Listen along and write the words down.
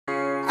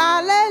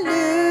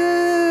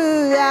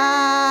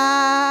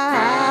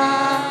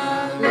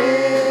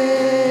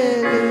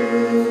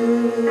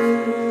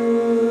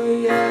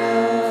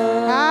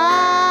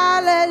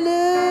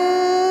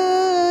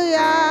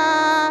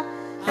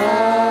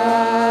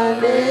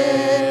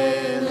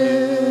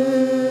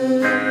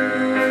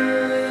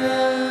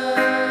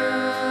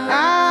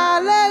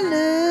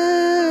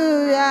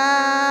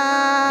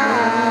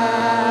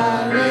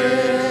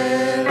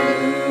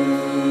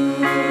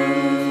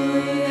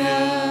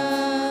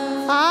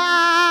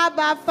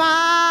Abba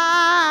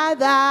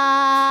Father.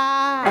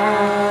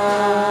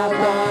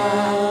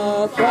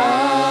 Abba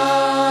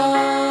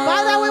Father.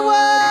 Father, we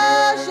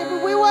worship you,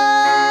 we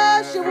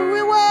worship you,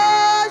 we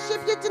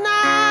worship you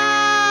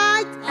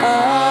tonight.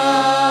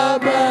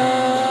 Abba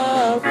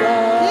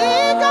Father.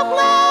 King of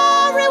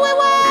glory, we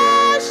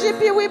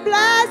worship you, we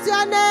bless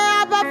your name,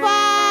 Abba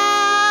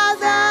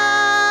Father.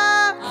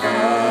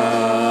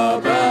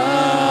 Abba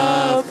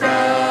Father.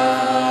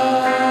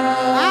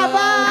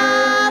 Abba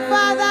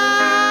Father,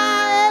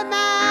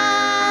 amen,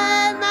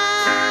 amen.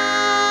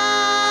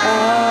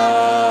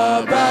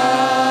 Abba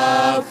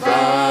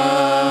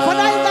Father.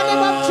 Father, in the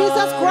name of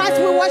Jesus Christ,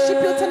 we worship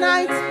you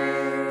tonight.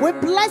 We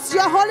bless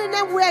your holy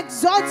name. We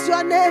exalt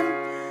your name.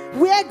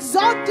 We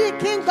exalt the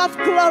King of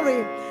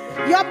glory.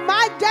 Your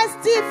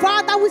majesty,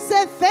 Father, we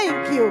say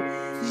thank you.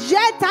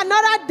 Yet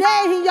another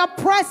day in your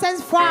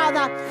presence,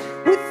 Father.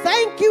 We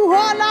thank you,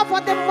 oh Lord,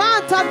 for the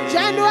month of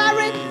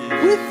January.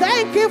 We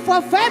thank you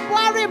for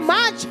February,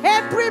 March,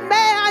 April,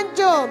 May, and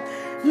June.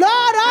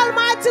 Lord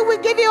Almighty, we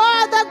give you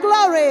all the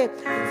glory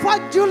for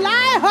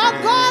July,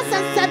 August,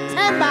 and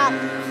September,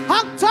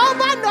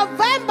 October,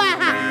 November.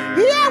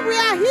 Here we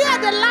are here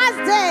the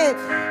last day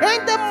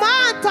in the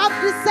month of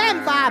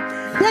December,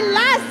 the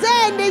last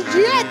day in the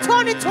year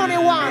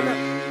 2021.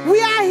 We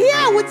are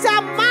here with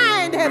our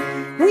mind.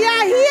 We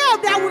are here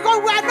that we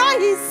are not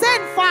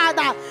insane,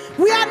 Father.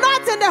 We are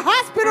not in the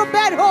hospital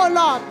bed, oh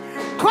Lord.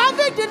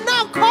 COVID did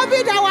not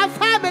COVID our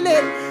family.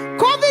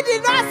 COVID did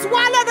not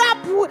swallow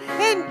up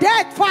in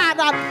death,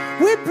 Father.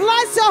 We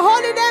bless your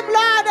holy name,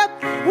 Lord.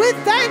 We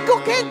thank you,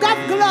 King of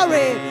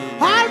glory.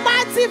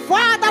 Almighty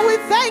Father, we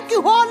thank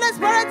you, Holy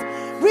Spirit.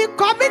 We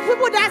commit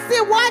people that are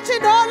still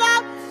watching, oh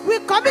Lord.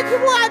 We commit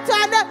people at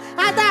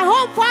their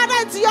home, Father,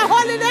 into your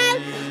holy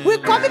name.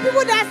 We commit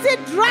people that are still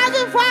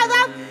driving,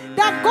 Father,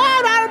 that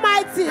God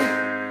Almighty,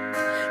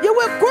 you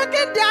will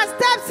quicken their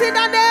steps in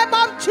the name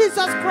of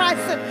Jesus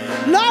Christ.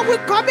 Lord, we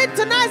commit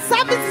tonight's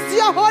service to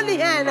your holy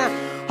hand.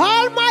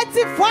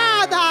 Almighty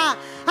Father,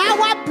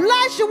 our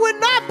blessing will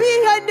not be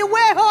in the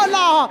way, oh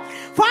Lord.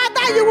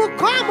 Father, you will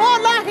come, oh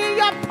Lord, in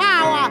your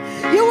power.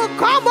 You will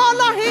come, oh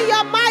Lord, in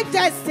your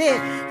majesty.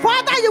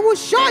 Father, you will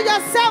show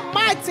yourself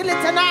mightily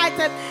tonight.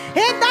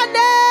 In the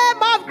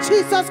name of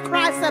Jesus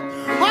Christ.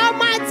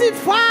 Almighty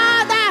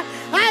Father,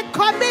 I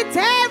commit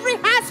every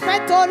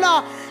aspect, oh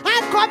Lord.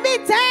 I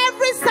commit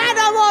every side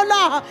of, oh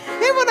Lord,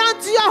 even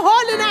unto your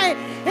holy name.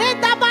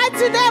 In the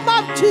mighty name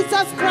of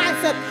Jesus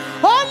Christ.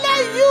 Only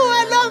you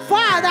alone,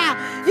 Father,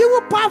 you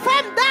will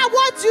perform that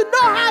what you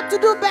know how to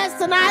do best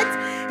tonight.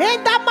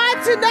 In the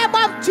mighty name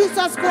of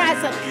Jesus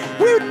Christ.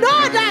 We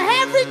know that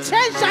every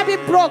chain shall be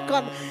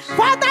broken.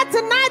 Father,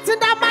 tonight in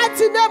the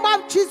mighty name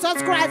of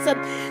Jesus Christ,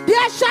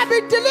 there shall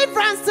be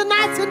deliverance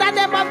tonight in the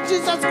name of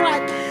Jesus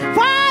Christ.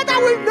 Father,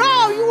 we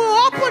know you will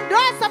open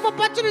doors of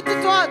opportunity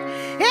to us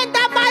in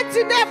the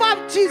mighty name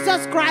of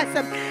Jesus Christ.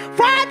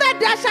 Father,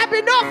 there shall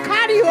be no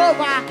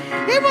carryover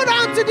even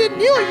unto the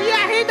new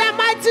year in the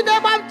mighty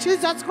name of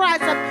Jesus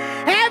Christ.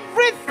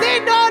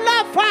 Everything, oh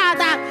Lord,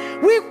 Father,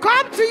 we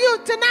come to you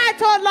tonight,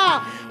 oh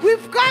Lord.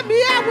 We've come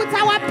here with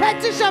our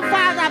petition,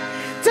 Father.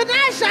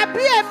 Tonight shall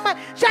be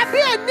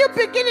a new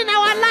beginning in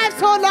our lives,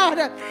 oh Lord.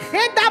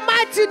 In the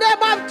mighty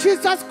name of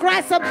Jesus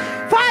Christ.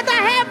 Father,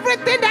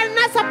 everything that is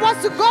not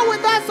supposed to go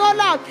with us, oh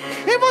Lord,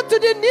 even to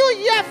the new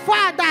year,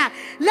 Father,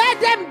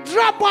 let them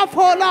drop off,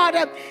 oh Lord.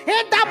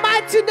 In the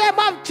mighty name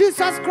of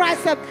Jesus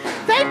Christ.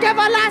 Thank you,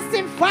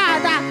 everlasting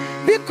Father,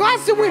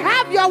 because we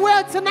have your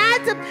will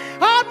tonight.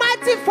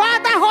 Almighty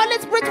Father, Holy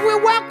Spirit, we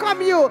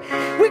welcome you.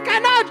 We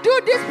cannot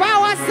do this by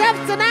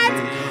ourselves tonight.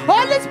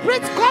 Holy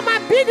Spirit, come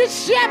and be the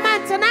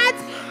chairman tonight.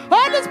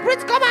 Holy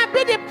Spirit, come and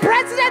be the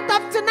president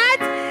of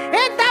tonight.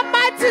 In the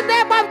mighty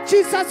name of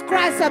Jesus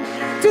Christ.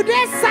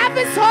 Today's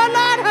service, oh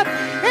Lord,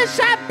 it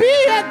shall be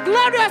a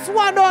glorious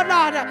one, oh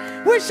Lord.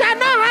 We shall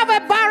not have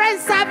a barren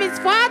service,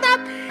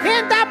 Father.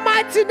 In the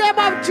mighty name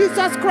of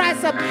Jesus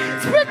Christ.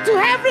 Speak to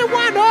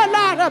everyone, oh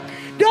Lord.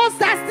 Those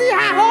that still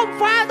are home,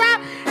 Father.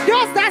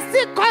 Those that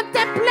still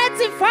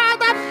contemplating,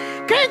 Father.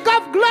 King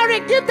of glory,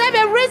 give them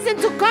a reason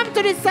to come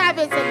to the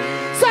service.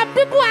 Some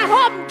people are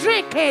home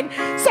drinking.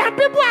 Some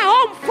people are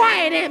home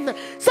fighting.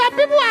 Some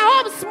people are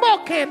home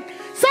smoking.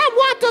 Some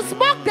want to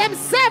smoke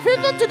themselves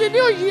even to the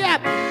new year.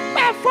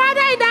 But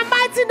Father, in the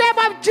mighty name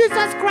of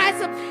Jesus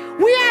Christ,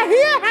 we are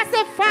here as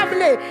a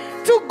family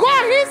to go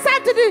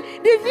inside to the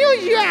new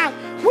year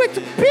with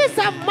peace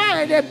of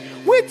mind,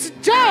 with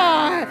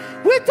joy,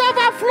 with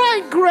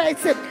overflowing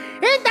grace.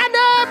 In the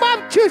name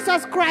of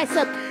Jesus Christ.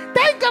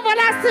 Thank you,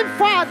 everlasting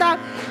Father,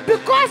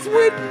 because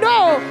we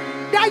know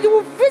that you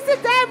will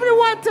visit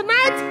everyone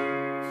tonight.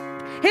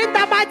 In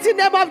the mighty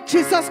name of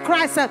Jesus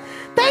Christ.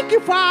 Thank you,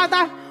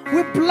 Father.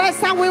 We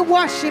bless and we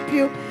worship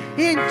you.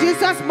 In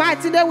Jesus'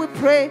 mighty name we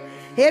pray.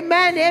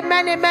 Amen,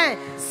 amen, amen.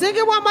 Sing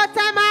it one more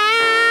time.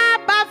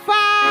 Abba,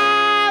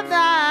 Father.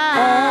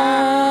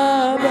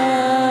 Abba,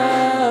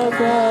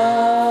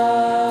 Father.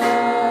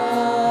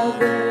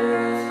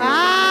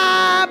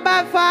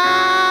 Abba,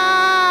 Father.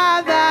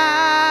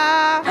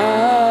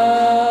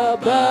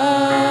 Abba,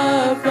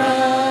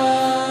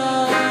 Father.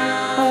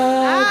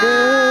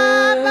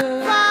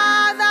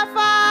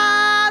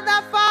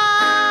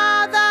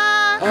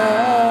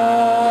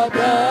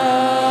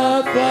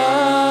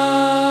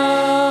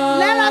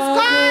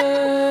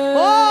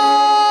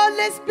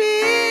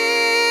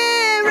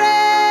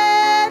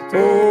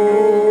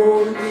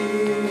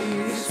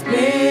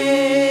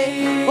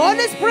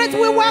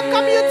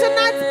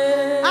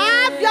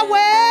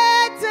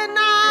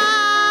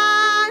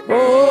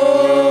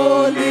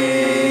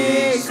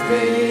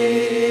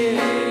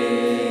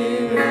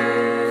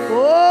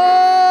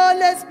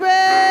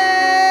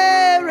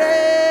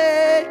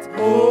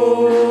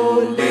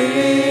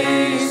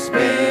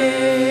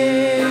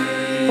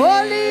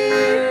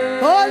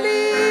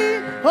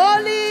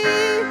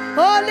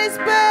 Holy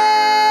Spirit.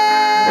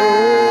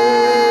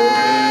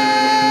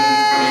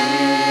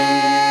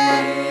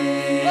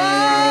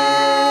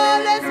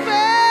 Holy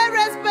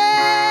Spirit,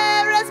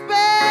 Spirit,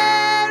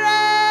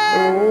 Spirit.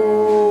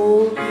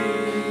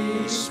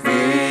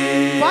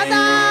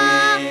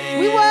 Father,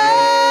 we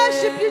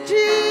worship you,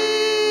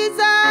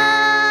 Jesus.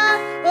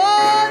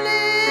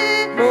 Holy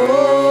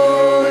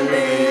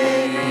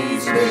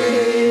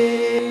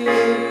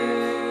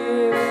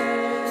Spirit.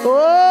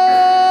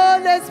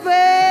 Holy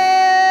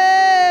Spirit.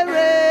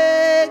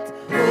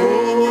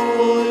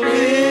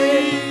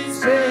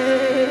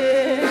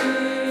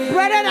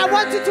 Brethren, I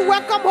want you to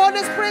welcome Holy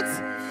Spirit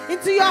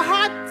into your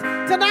heart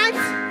tonight,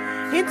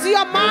 into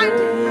your mind,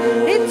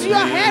 into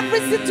your every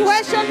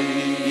situation,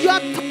 your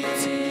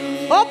thoughts.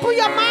 Open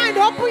your mind,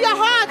 open your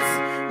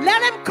hearts.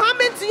 Let him come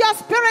into your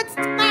spirit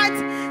tonight.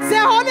 Say,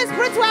 Holy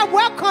Spirit, I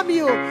welcome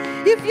you.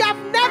 If you have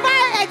never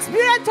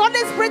experienced Holy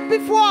Spirit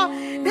before,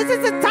 this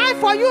is the time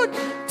for you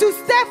to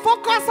stay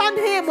focused on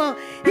him.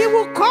 He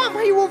will come,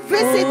 he will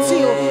visit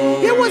you.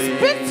 He will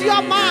speak to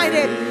your mind.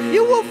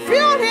 You will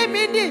feel him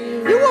in it.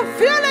 You will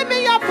feel him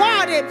in your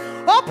body.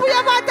 Open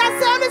your mouth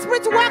and say, Holy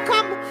Spirit,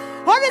 welcome.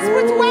 Holy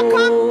Spirit,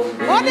 welcome.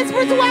 Holy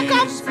Spirit,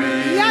 welcome. Holy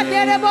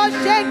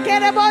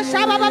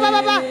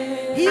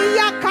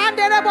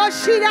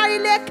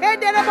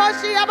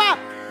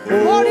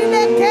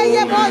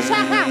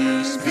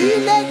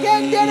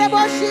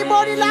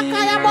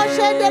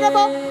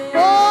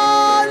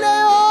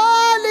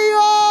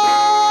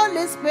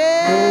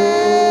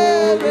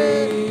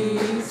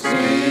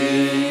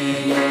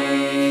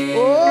Spirit.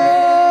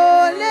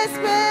 Holy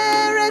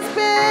Spirit,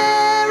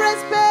 Spirit,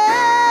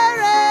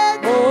 Spirit.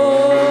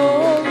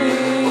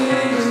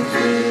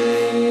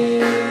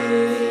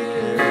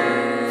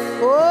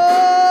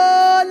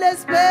 Holy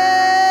Spirit.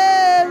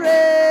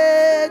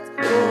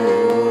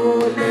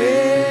 Holy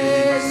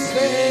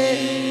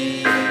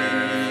Spirit.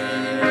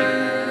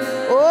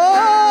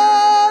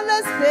 Holy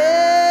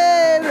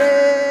Spirit.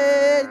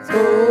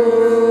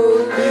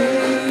 Holy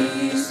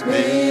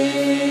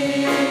Spirit.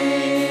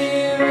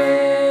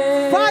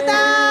 Father,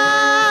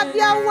 have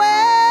your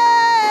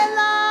way,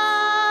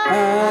 Lord.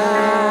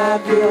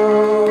 Have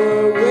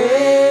your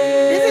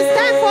way. This is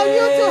time for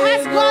you to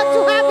ask God to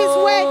have his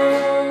way.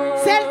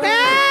 Say,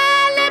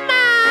 tell him,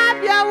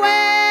 have your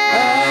way.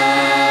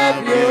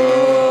 Have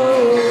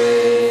your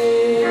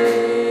way,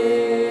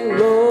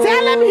 Lord.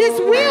 Tell him his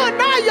will,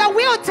 not your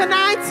will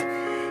tonight.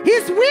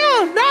 His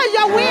will, not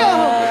your will.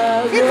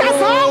 It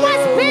has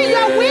always been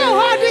your will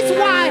all this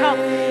while.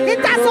 It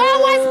has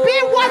always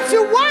been what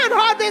you want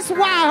all this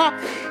while.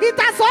 It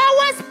has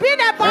always been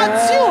about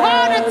you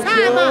all the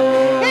time.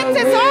 It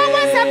is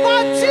always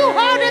about you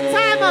all the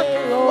time.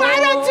 Why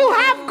don't you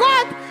have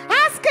God?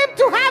 Ask him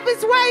to have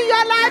his way in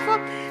your life.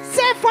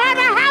 Say,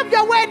 Father, have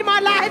your way in my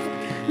life.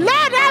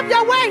 Lord, have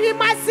your way in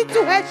my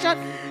situation.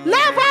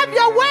 Lord, have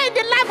your way in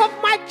the life of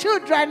my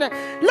children.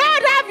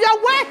 Lord, have your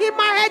way in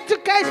my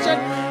education.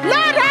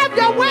 Lord, have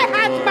your way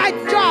at my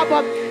job.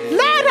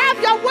 Lord,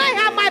 have your way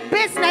at my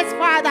business,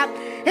 Father.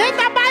 In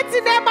the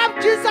mighty name of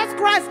Jesus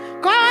Christ,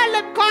 call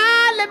him,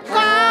 call him,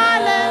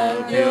 call him.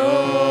 Have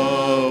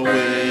your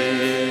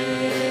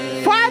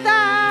way. Father,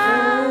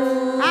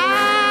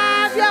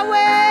 have your way,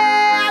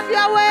 have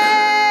your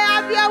way,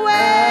 have your way.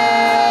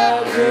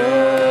 Have your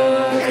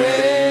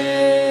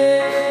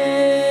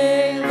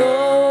way, Lord.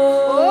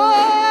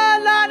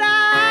 Oh, Lord,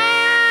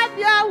 have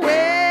your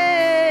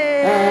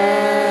way.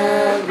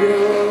 Have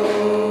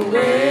your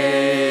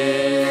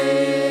way,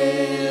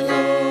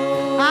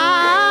 Lord.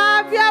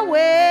 Have your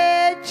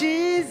way,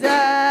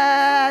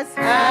 Jesus.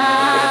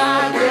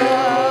 Have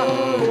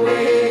your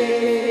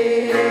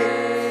way,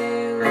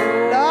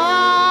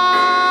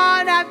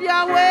 Lord. Have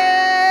your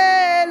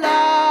way,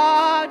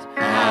 Lord.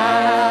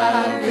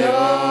 Have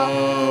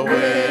your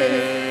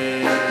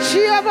way.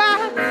 Jehovah,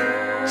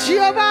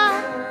 Jehovah,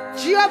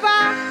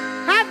 Jehovah,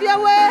 have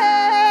your way.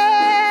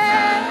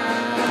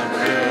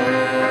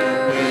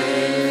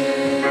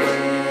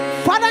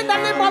 Father, in the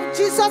name of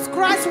Jesus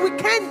Christ, we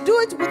can't do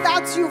it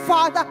without you,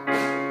 Father.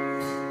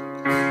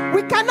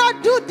 We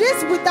cannot do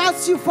this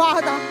without you,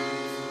 Father.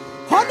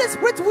 Holy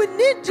Spirit, we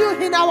need you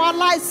in our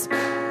lives.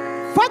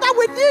 Father,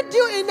 we need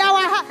you in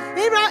our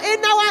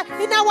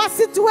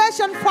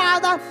situation,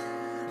 Father.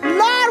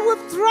 Lord,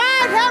 we've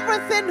tried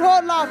everything,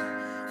 oh Lord.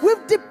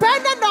 We've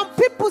depended on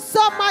people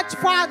so much,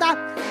 Father.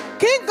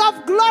 King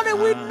of glory,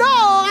 we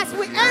know as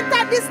we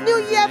enter this new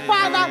year,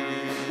 Father,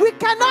 we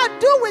cannot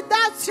do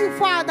without you,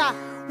 Father.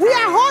 We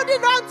are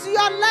holding on to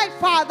your leg,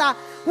 Father.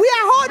 We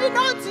are holding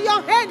on to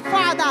your hand,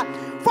 Father.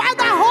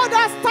 Father, hold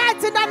us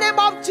tight in the name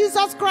of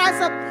Jesus Christ.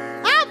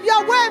 Have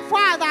your way,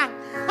 Father.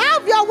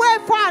 Have your way,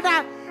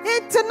 Father.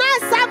 In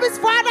tonight's service,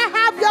 Father,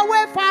 have your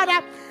way,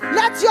 Father.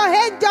 Let your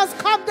angels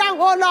come down,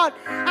 oh Lord,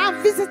 and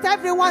visit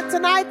everyone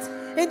tonight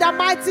in the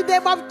mighty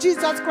name of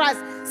Jesus Christ.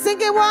 Sing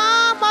it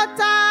one more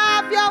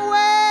time, have your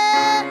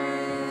way.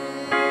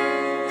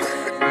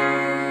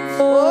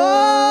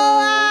 Oh,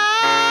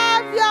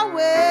 have your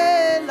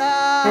way,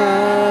 Lord.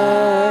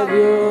 Have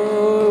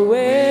your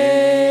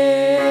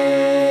way,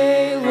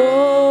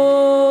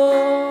 Lord.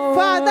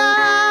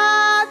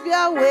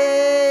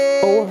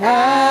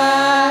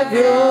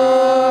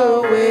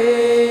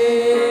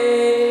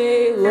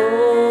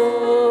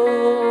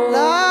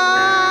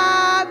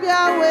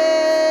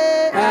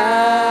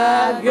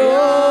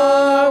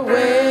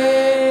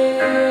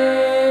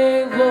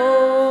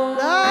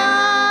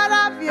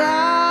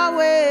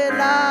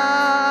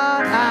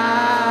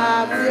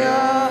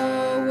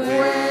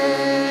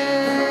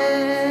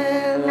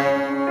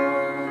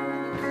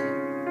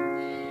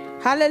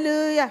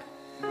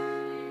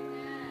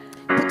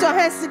 your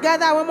hands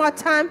together one more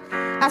time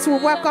as we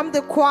welcome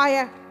the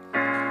choir.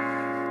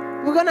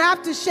 We're going to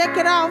have to shake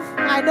it off.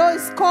 I know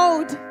it's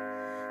cold.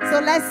 So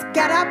let's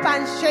get up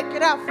and shake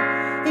it off.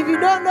 If you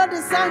don't know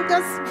the song,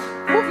 just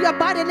move your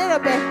body a little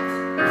bit.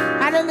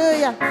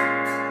 Hallelujah.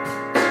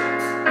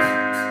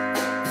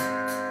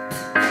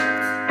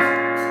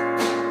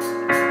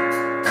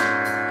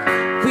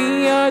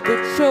 We are the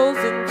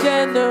chosen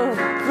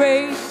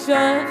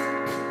generation,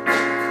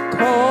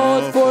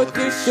 called forth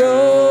to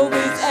show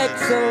His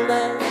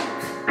excellence.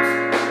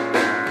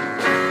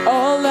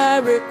 All I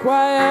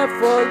require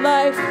for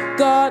life,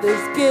 God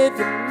has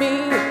given me,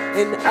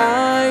 and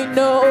I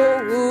know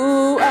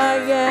who I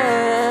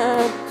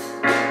am.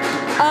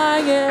 I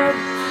am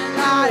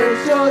a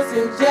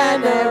chosen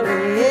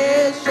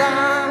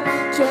generation,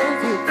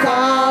 chosen,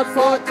 called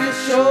forth to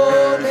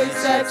show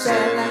His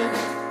excellence.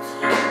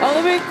 all I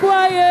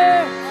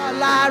require,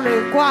 All I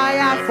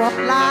require for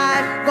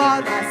life,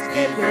 God has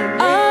given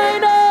me. I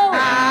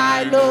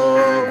know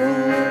who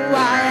I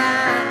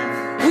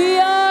am. we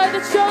are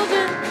the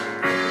chosen,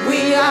 We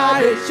are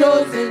the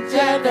chosen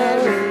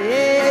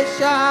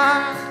generation.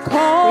 We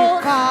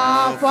called,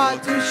 come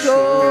forth to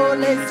show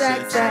His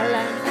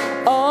excellence.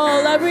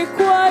 all I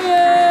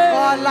require,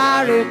 All I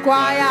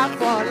require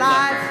for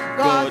life,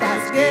 God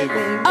has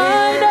given me. I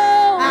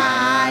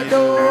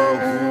know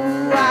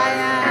who I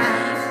am.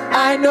 I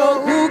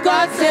know who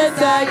God says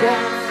I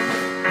am.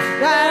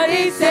 That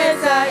He says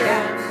I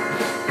am.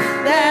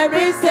 There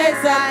He says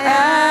I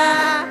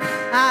am.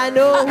 I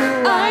know who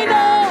I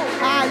am.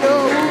 I know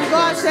who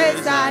God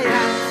says I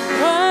am.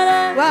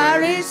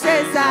 Where He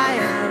says I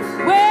am.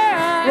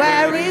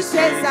 Where He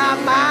says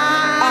I'm I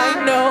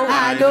know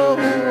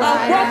who I I'm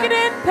am. walking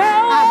in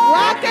power. I'm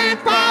walking in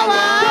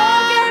power.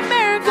 Walking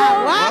miracle.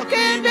 I'm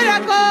walking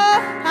miracle.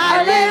 I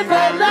live a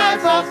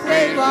life of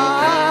favor. I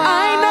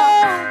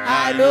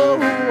know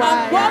who I I'm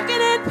am.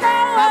 walking in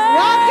power. I'm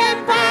walking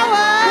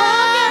power.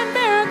 Walking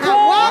miracle.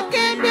 I'm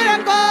walking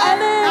miracle.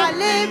 I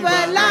live a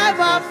life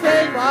of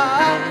favor.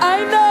 I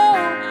know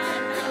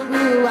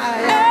Who I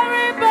am.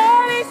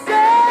 everybody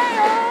say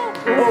oh.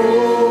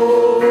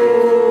 Oh,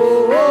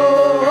 oh, oh,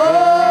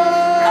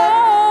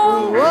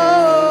 Oh, oh, oh.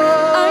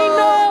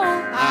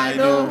 I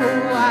know who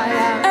I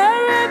am.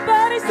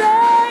 everybody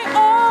say oh.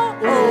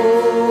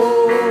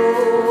 Oh,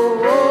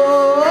 oh, oh,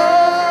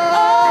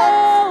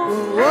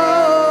 Oh, oh.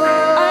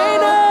 I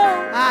know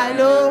I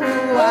know who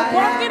I I'm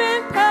walking am.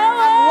 in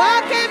power.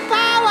 Walking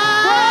power.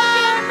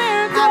 Walking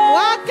miracle. I'm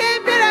walking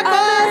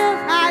miracles.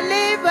 I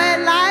live a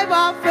life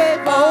of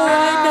favor. Oh, I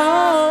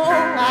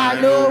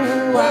know who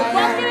we're I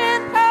walking am.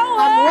 in power.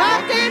 I'm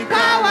walking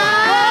power.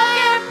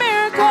 Walking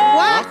miracle.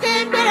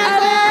 Walking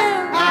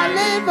miracles. I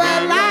live a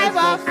life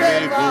of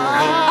favor.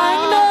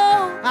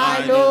 I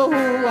know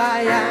who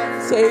I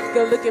am. Take a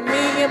look at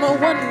me, I'm a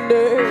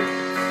wonder.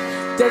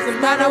 Doesn't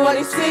matter what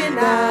you see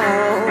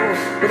now,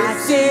 but I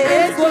see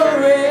His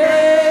glory.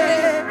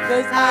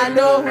 Cause I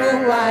know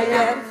who I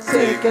am.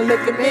 Take a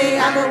look at me,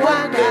 I'm a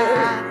wonder.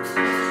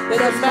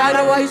 Doesn't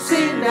matter what you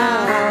see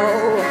now,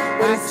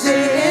 but I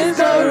see His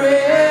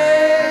glory.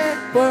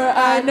 For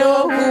I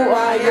know who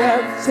I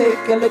am.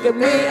 Take a look at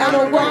me, I'm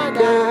a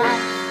wonder.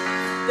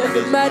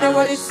 Doesn't matter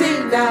what you see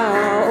now,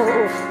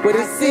 what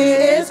you see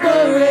is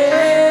glory.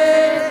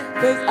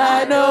 Cause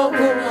I know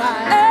who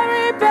I am.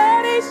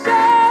 Everybody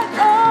shout, oh,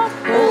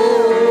 oh,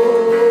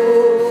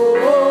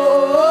 oh,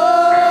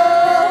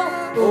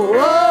 oh,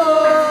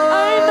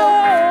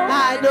 oh. I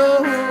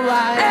know who I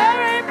am.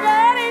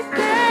 everybody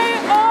say,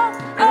 oh,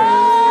 oh,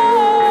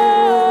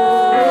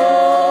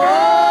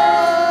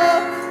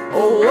 Oh,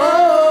 oh,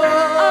 oh.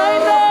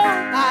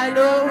 I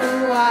know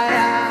who I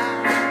am.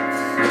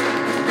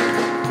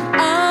 I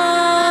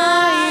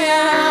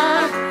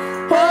am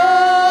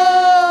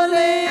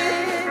Holy,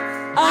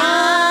 I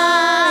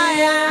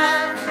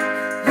am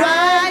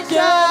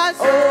righteous.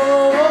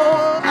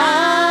 oh, I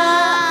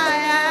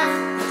am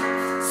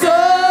so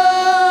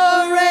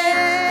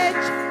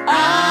rich. I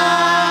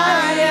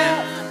am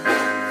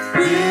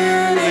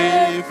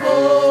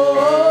beautiful.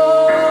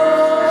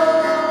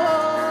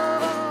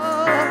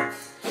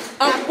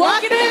 I'm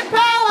walking in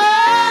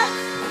power.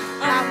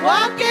 I'm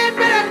walking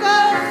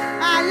miracle.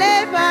 I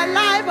live a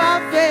life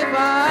of favor. I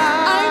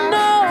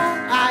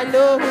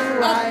know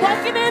who I am.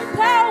 walking in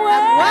power.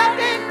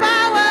 Walking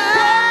power.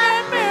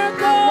 Walking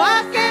miracle.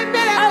 Walking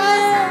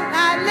miracle.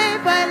 I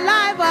live a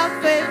life of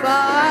favor. I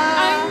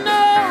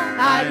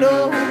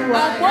know who I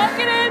am.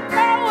 walking in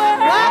power.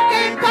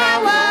 Walking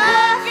power.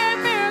 Walking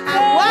miracle.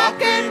 I'm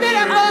walking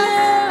miracle.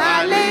 I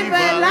live a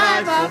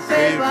life of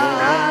favor.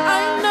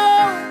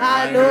 I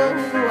know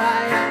who I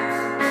am.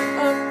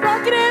 I'm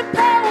walking in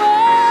power.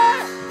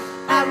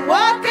 I'm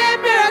walking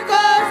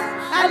miracles.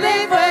 I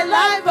live a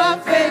life of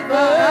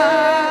favor.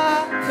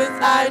 Cause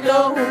I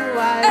know who I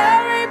am.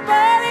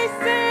 Everybody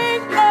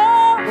sing, oh,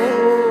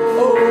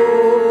 Oh,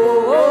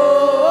 oh, oh,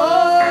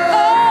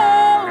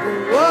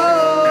 oh,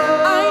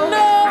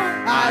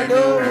 oh. I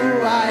know who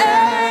I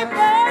am.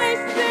 everybody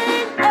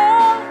sing, oh,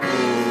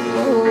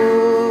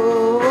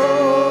 Oh,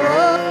 oh,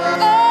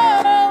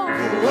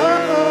 oh, oh,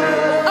 oh.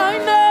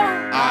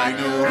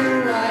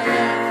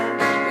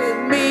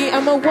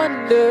 a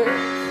wonder.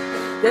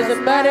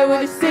 Doesn't matter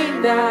what you see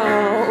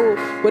now,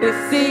 what you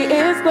see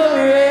is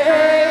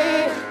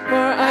glory.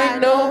 For I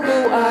know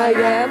who I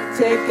am.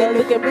 Take a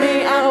look at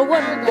me, I'm a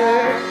wonder.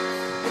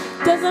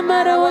 Doesn't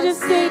matter what you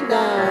see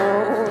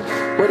now,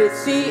 what you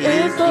see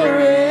is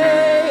glory.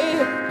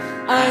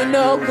 I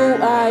know who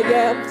I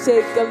am.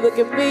 Take a look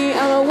at me,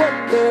 I'm a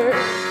wonder.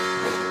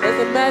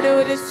 Doesn't matter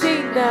what you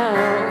see now,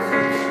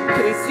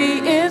 what you see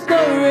is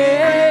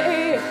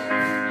glory.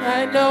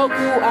 I know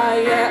who I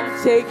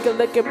am. Take a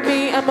look at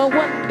me, I'm a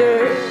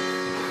wonder.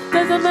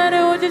 Doesn't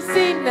matter what you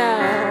see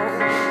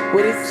now,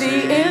 what you see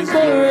is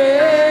glory.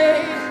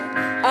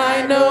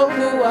 I know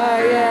who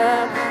I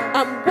am.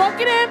 I'm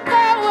walking in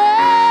power.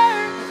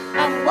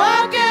 I'm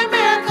walking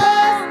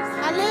miracles.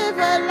 I live a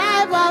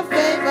life of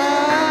favor.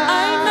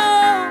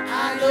 I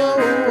know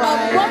who I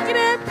I'm am. walking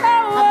in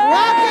power. I'm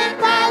walking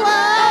power.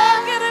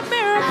 Walking in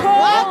miracles.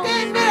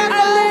 Walking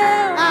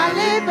miracles. I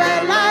live a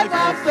life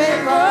of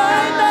favor.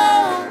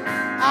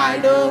 I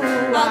know who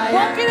I am. I'm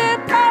walking in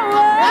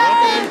power.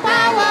 Walking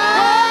power.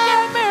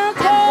 Walking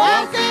miracles.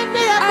 Walking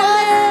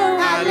miracles.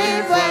 I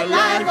live a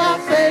life of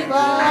favor. I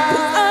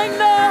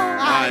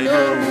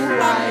know who I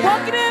I'm am.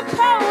 walking in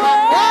power.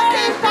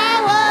 Walking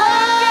power.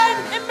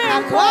 Walking in I'm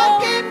miracles.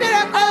 walking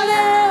miracles. I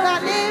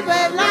live a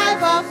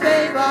life of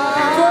favor.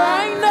 For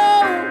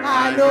I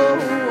know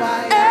who I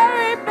am.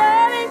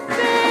 everybody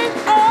sing,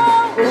 oh,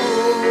 oh,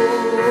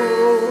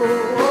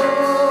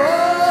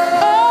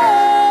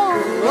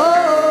 oh,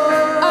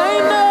 oh. I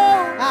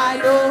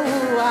know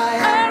who I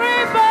am.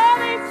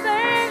 everybody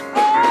sing, oh,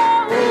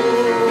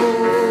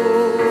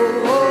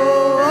 oh,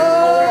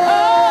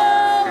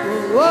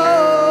 oh.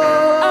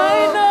 I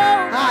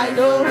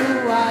know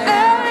who I am.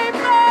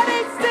 everybody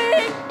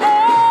sing, oh,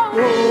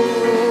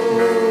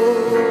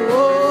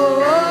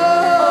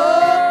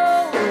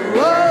 oh,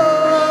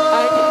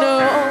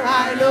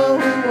 I know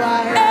who I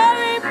am.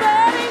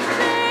 everybody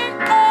sing,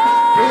 oh,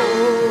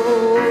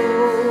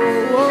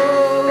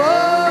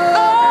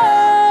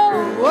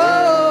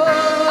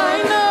 I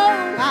know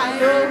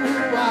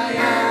who I am.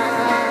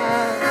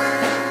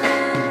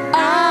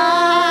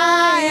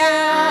 I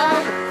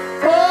am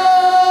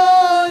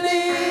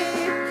holy,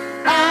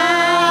 I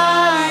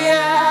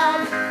am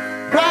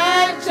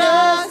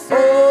righteous,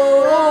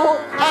 oh,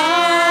 I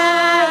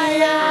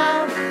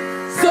am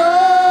so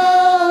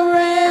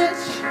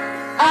rich,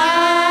 I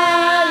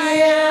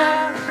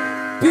am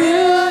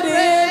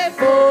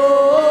beautiful,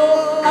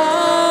 I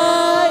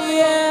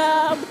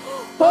am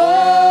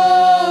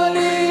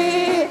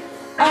holy,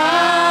 I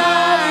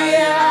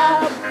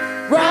am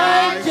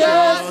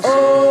righteous,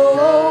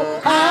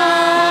 oh, I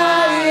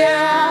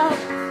am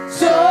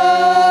so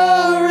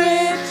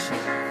rich,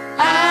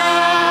 I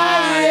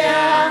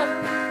am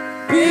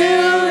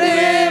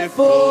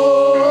beautiful.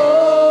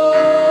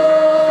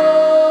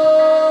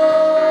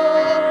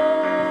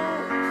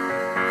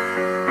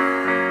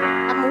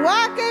 I'm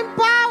walking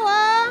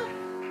power,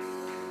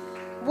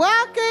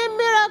 walking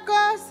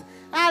miracles.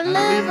 I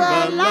live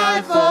a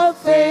life of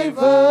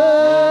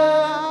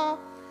favor.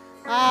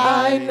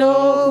 I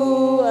know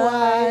who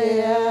I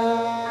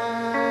am.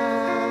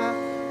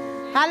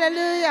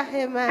 Hallelujah,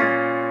 amen.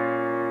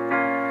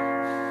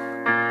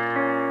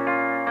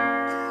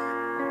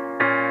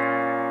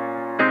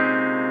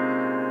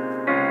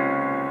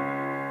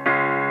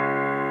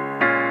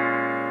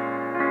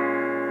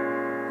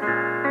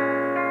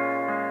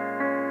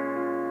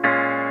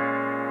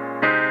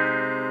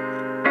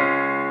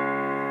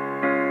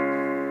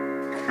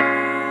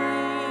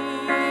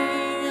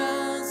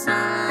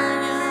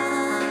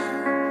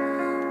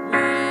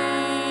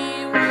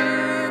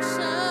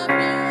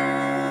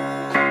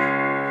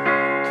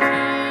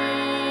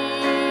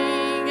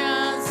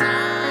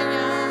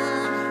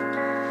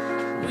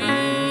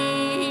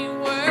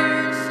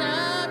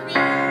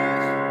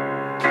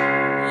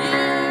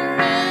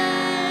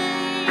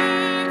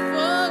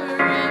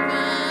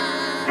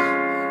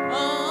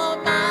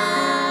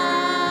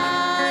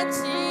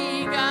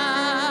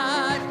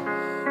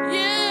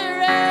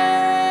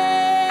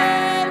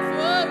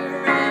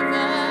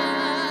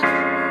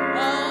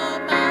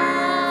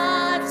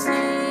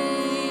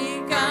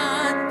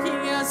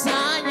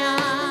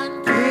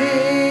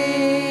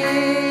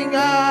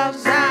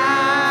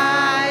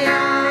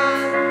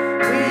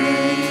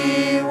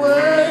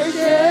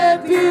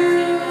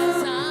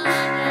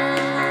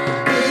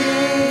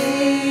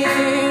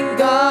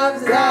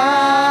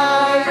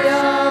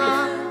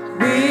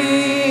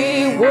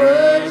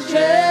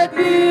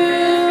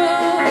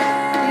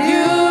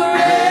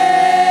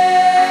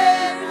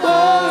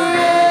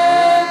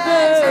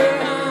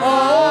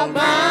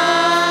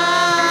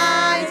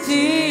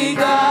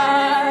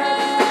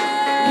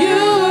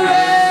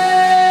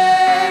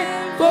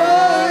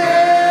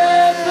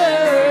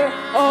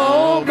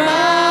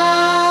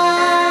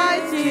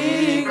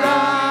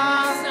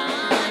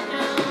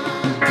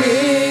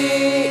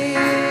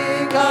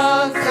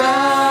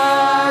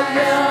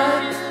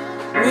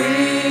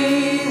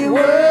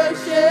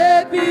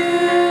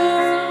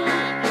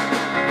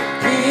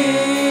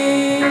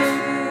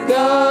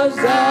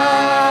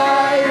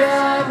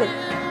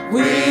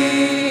 We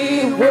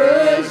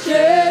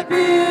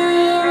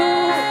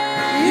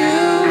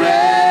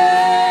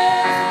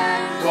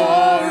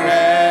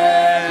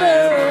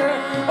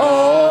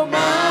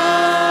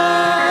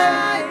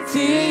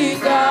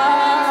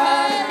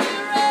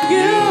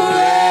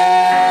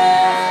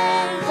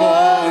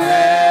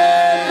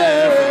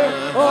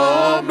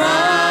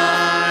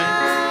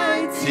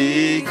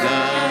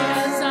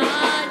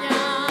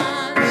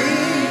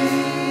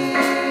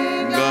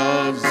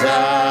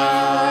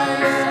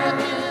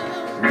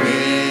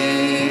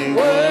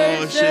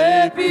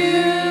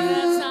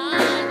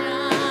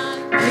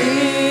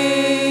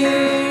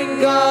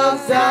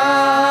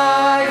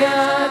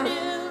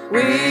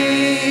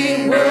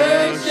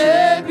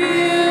worship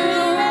you.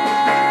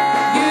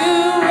 You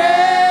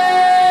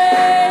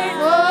reign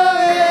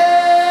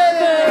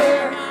forever,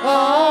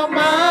 Almighty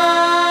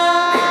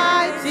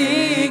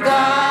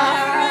God.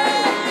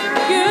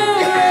 You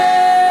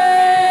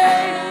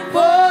reign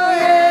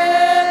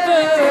forever,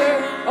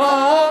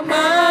 Almighty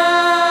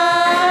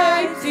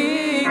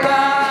God.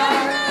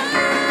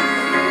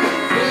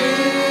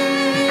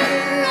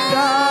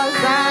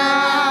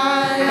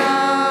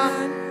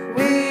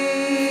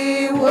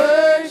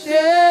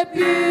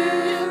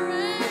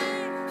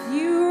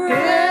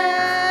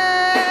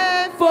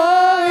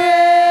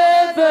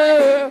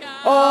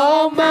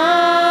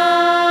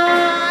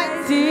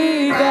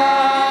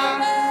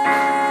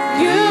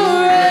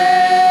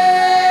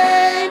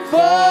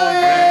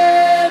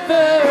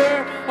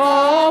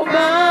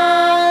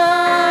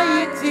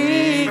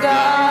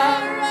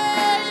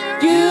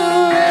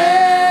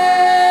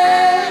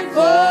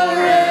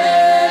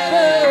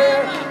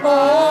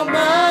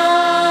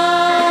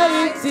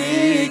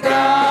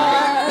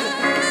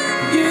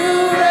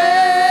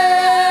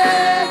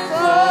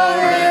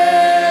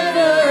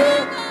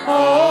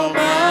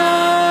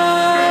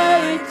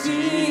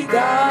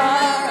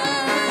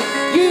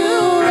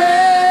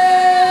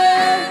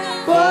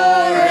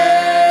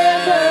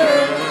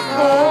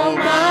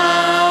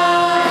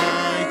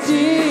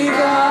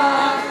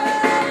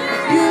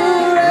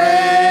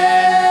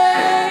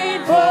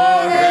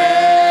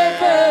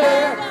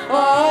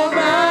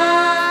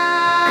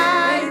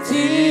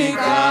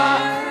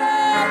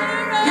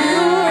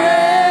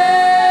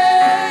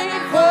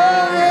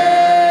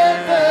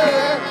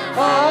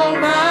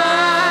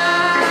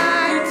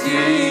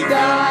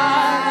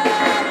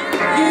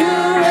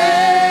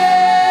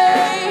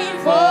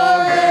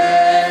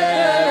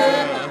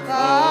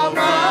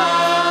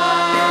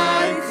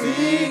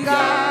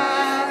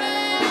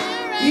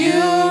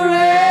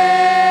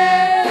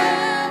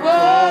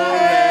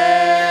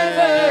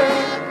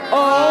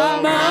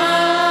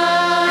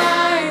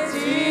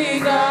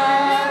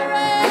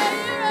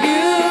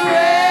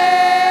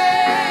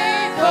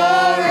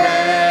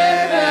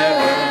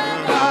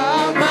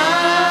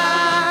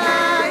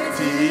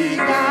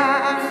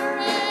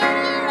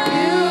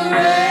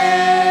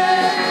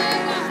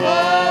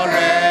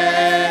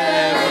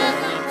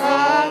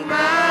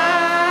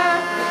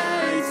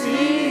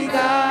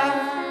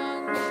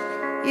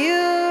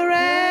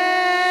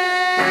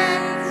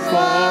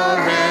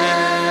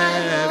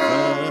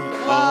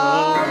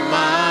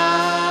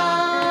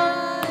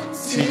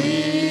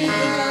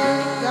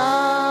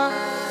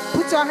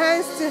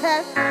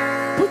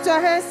 Put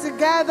your hands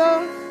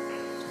together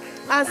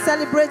and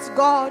celebrate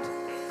God.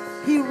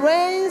 He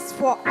reigns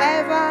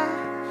forever.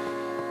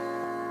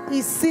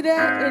 He's seated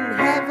in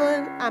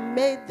heaven and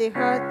made the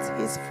earth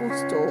his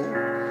footstool.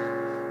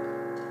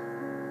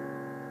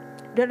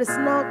 There is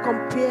none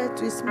compared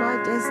to his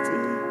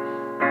majesty.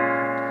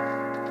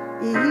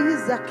 He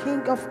is the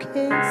King of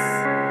kings.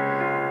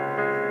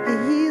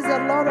 He is the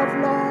Lord of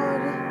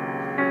lords,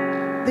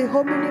 the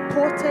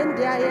omnipotent,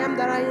 the I am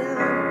that I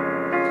am.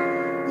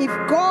 If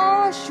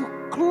God should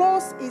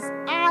close his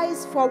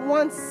eyes for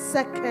 1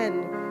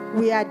 second,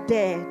 we are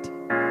dead.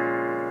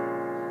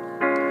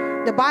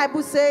 The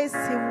Bible says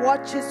he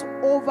watches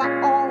over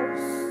us.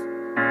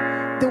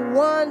 The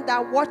one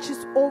that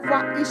watches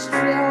over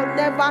Israel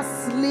never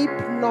sleep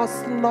nor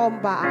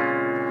slumber.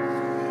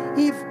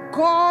 If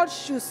God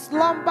should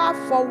slumber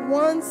for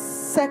 1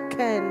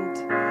 second,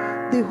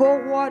 the whole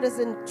world is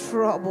in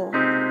trouble.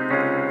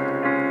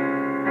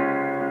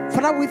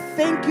 Father, we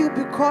thank you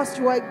because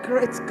you are a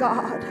great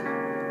God.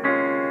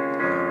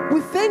 We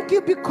thank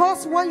you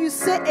because when you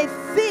say a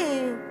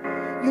thing,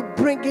 you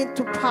bring it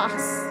to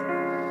pass.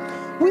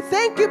 We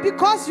thank you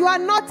because you are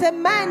not a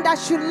man that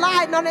should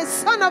lie, not a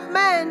son of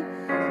man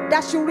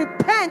that should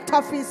repent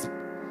of his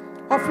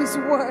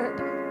word.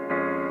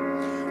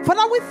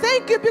 Father, we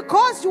thank you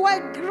because you are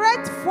a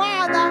great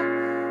Father.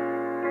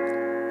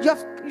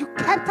 You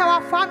kept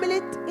our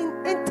family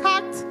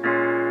intact.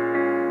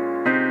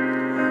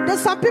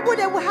 There's some people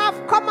that will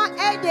have common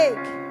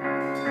headache.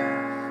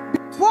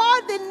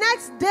 Before the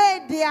next day,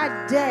 they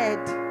are dead.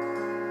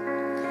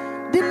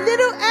 The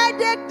little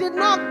headache did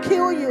not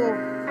kill you.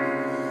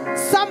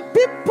 Some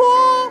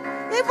people,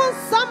 even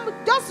some,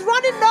 just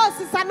running nose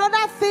is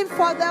another thing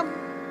for them.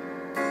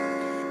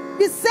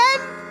 The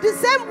same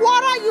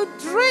water you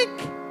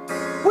drink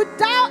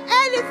without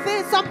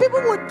anything, some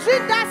people will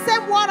drink that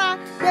same water,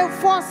 they'll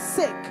fall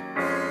sick.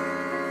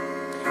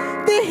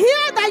 The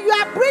air that you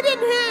are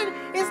breathing in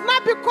is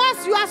not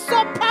because you are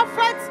so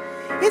perfect.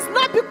 It's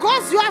not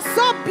because you are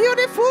so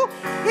beautiful.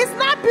 It's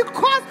not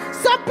because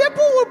some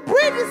people will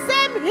breathe the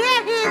same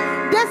air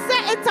in. They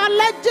say it's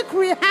allergic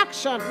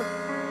reaction.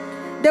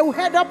 They will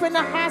head up in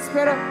the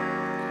hospital.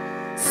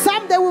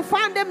 Some, they will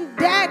find them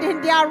dead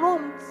in their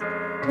rooms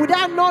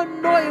without not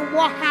knowing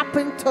what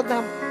happened to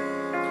them.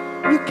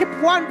 You keep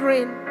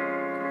wondering,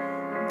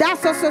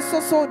 that's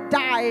so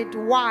died.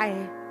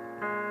 Why?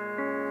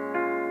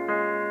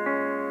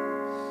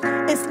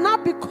 It's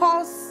not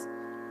because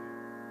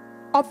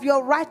of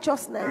your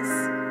righteousness.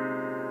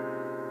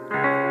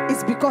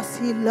 it's because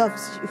he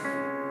loves you.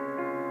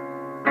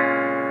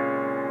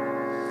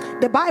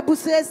 The Bible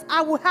says,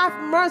 I will have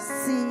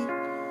mercy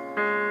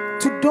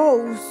to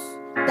those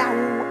that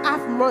will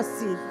have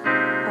mercy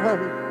on.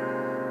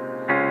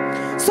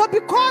 So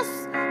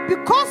because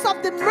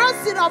of the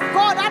mercy of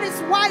God, that is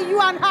why you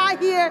and I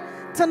here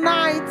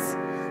tonight,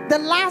 the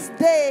last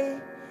day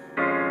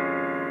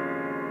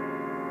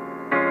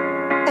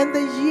in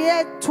the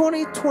year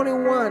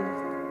 2021.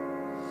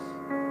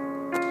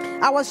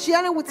 I was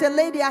sharing with a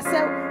lady. I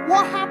said,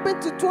 what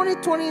happened to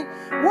 2020?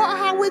 What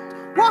happened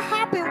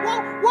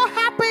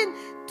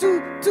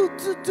to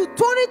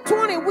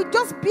 2020? We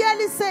just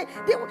barely said,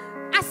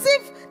 as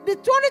if the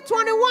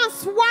 2021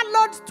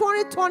 swallowed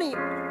 2020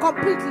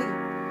 completely.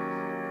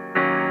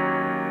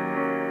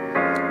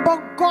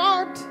 But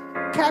God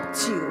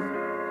kept you.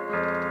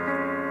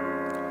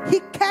 He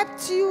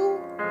kept you.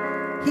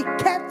 He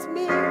kept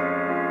me.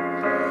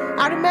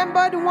 I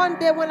remember the one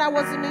day when I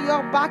was in New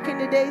York back in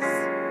the days,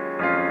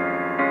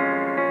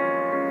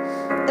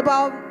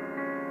 about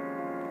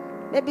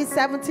maybe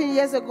 17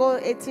 years ago,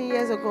 18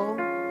 years ago,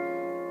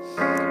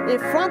 in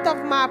front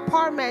of my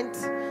apartment,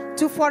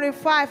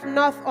 245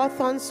 North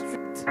Hawthorne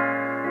Street.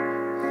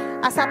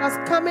 As I was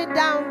coming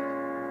down,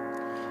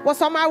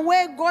 was on my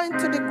way going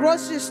to the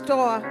grocery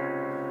store.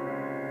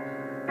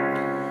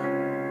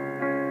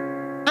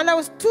 And there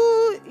was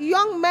two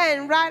young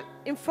men right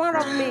in front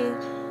of me.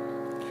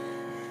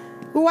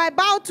 We were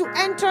about to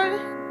enter.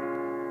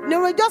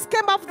 We just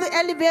came off the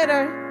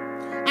elevator.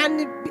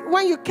 And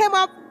when you came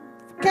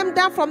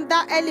down from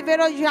that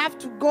elevator, you have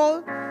to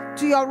go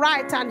to your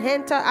right and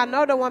enter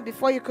another one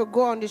before you could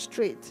go on the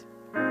street.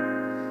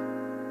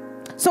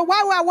 So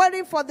while we were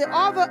waiting for the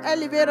other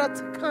elevator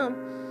to come,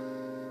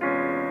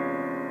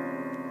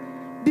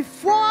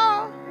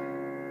 before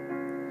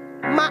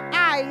my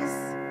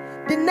eyes,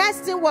 the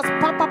next thing was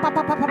pa pa pa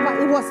pa pa pa pa.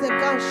 It was a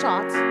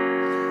gunshot.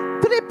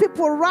 3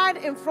 people right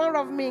in front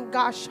of me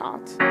got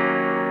shot.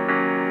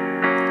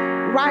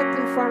 Right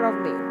in front of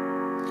me.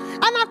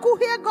 And I could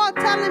hear God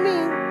telling me,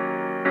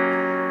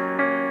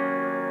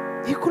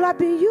 it could have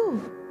been you.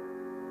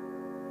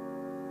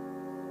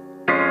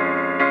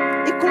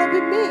 It could have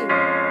been me.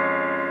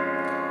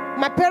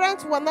 My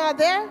parents were not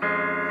there.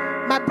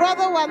 My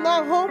brother was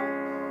not home.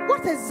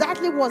 What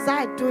exactly was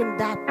I doing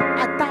at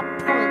that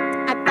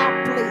point, at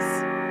that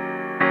place?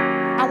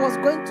 I was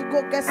going to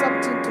go get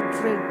something to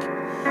drink.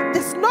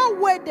 There's no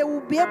way they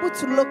will be able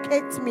to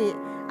locate me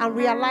and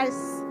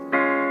realize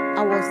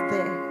I was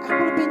there. I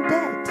would have been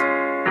dead.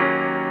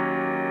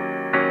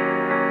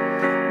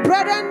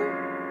 Brethren,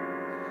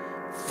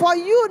 for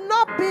you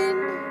not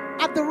being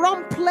at the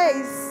wrong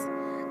place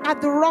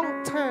at the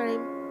wrong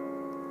time,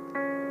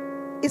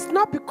 it's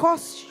not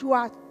because you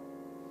are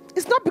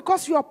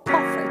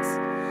perfect.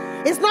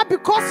 It's not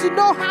because you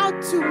know how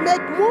to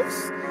make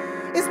moves.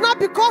 It's not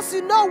because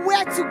you know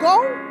where to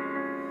go.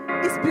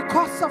 It's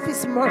because of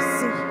His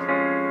mercy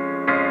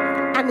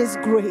and His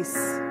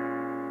grace.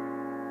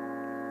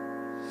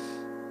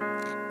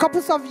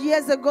 Couples of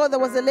years ago, there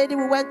was a lady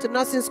we went to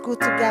nursing school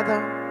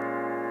together.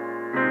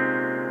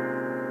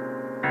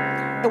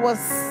 It was,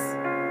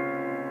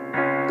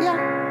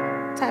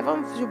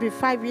 Taiwan should be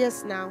 5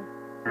 years now.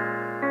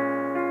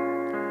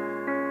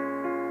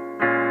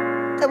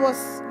 It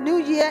was New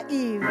Year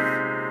Eve.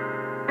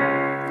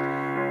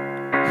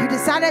 He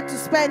decided to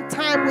spend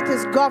time with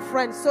his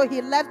girlfriend, so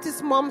he left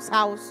his mom's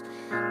house.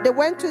 They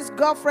went to his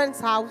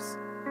girlfriend's house,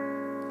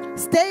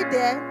 stayed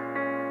there,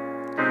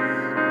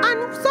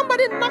 and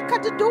somebody knocked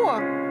at the door.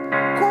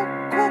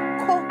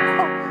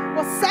 It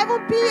was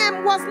 7 p.m.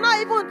 It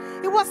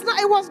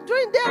was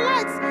during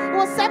daylight. It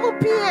was 7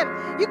 p.m.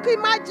 You can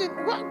imagine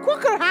what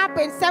could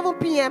happen 7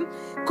 p.m.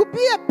 Could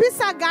be a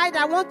pizza guy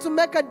that wants to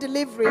make a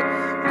delivery.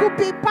 Could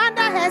be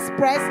Panda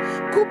Express.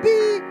 Could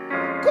be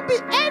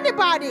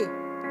anybody.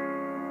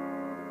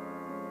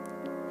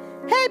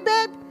 Hey,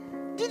 babe,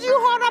 did you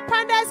order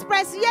Panda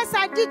Express? Yes,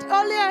 I did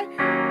earlier.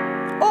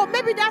 Oh,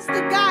 maybe that's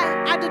the guy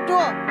at the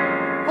door.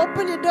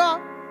 Open the door.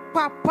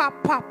 Pa, pa,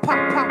 pa,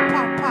 pa, pa,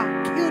 pa, pa.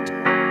 Killed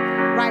her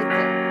right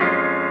there.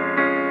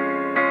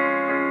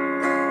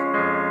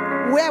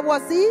 Where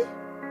was he?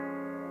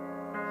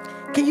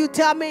 Can you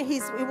tell me he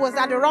was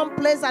at the wrong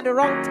place at the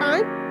wrong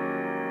time?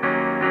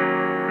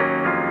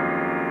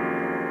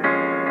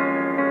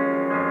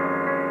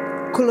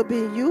 Could it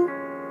be you?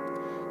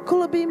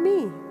 Could it be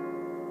me?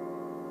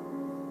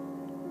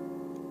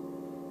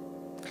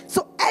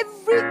 So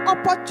every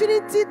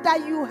opportunity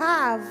that you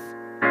have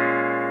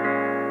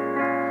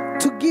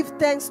to give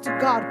thanks to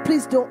God,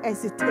 please don't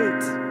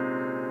hesitate.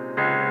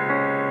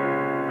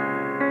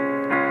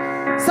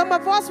 Some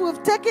of us,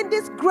 we've taken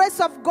this grace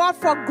of God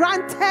for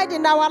granted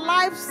in our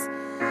lives,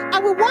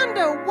 and we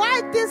wonder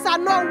why things are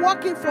not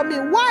working for me.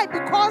 Why?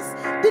 Because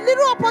the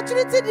little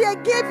opportunity they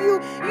gave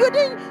you, you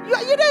don't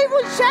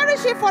even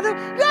cherish it for them.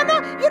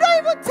 You don't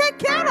even take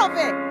care of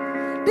it.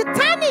 The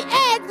tiny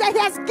egg that He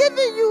has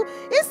given you,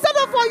 instead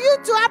of for you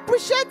to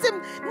appreciate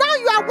Him, now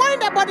you are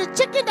worried about the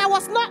chicken that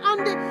was not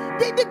on the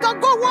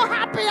go. What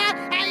happened?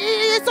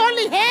 It's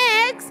only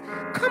eggs.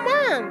 Come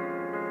on.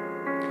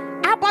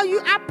 about you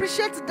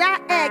appreciate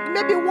that egg.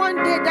 Maybe one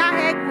day that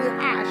egg will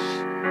hatch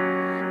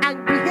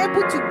and be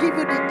able to give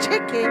you the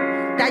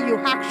chicken that you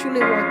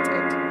actually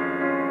wanted.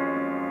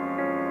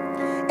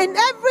 And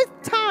every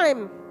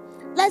time,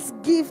 let's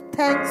give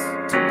thanks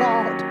to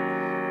God.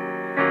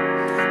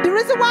 The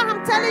reason why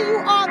I'm telling you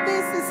all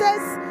this, it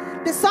says,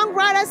 the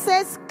songwriter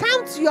says,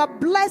 count your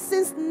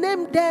blessings,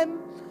 name them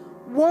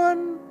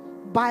one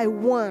by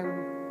one.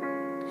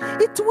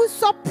 It will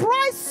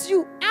surprise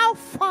you how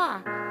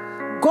far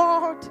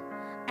God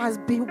has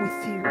been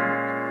with you.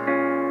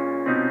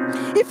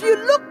 If you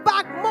look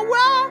back,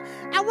 well,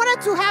 I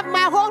wanted to have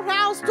my whole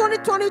house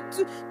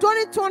 2022,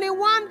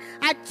 2021.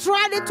 I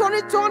tried it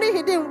 2020.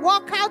 It didn't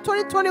work out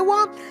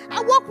 2021.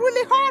 I worked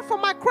really hard for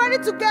my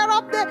credit to get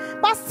up there,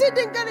 but still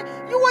didn't get it.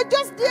 You were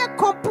just there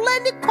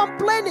complaining,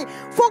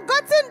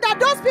 forgetting that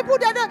those people,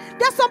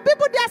 there's some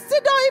people that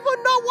still don't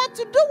even know what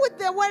to do with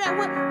them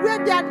where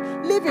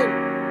they're living.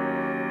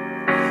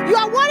 You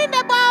are worrying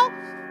about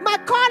my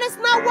car is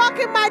not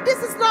working, my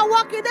this is not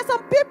working. There's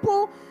some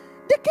people,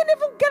 they can't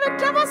even get a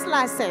driver's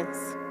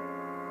license.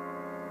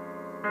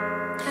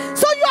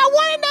 So you are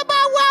worrying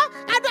about, well,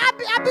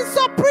 I've been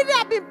so pretty,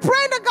 I've been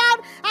praying to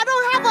God, I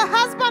don't have a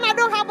husband, I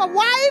don't have a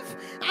wife.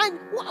 And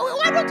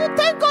why don't you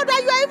thank God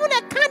that you are even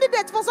a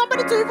candidate for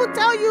somebody to even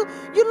tell you,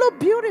 you look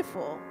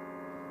beautiful?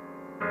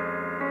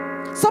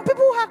 Some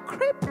people are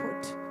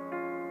crippled.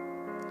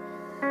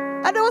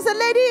 And there was a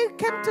lady who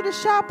came to the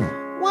shop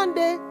one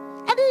day.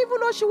 I didn't even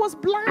know she was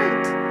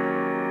blind.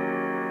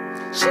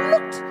 She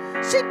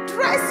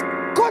dressed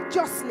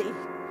gorgeously,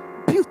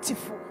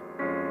 beautiful,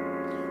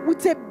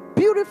 with a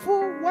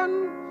beautiful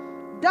one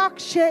dark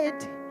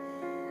shade.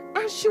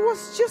 And she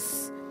was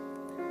just,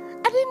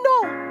 I didn't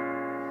know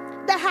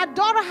that her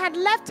daughter had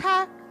left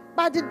her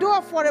by the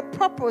door for a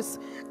purpose.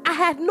 I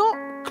had no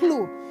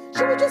clue.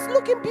 She was just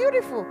looking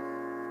beautiful.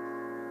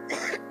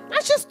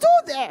 And she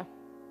stood there.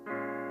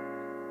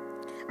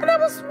 And I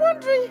was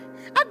wondering,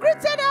 I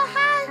greeted her,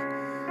 hi,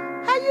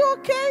 are you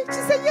okay? She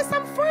said, yes,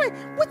 I'm fine.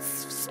 With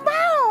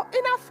smile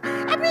enough.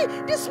 I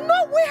mean, there's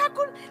no way I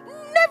could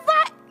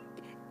never,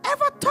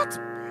 ever thought.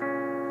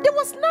 There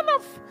was none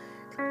of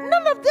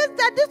this,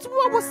 that this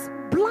woman was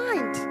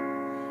blind.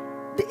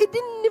 It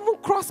didn't even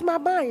cross my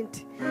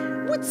mind.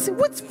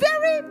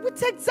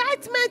 With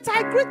excitement,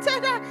 I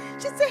greeted her.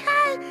 She said,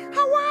 hi,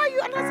 how are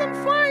you? And I said,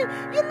 fine.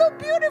 You look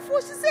beautiful.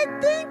 She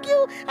said, thank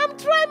you. I'm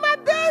trying my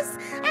best.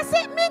 I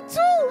said, me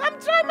too. I'm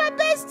trying my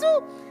best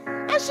too.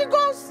 And she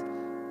goes,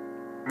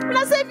 and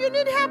I said, if you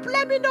need help,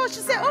 let me know.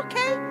 She said,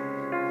 okay.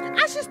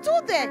 And she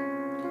stood there.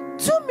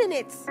 2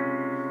 minutes.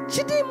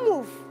 She didn't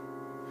move.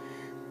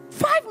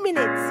 5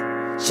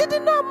 minutes. She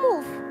did not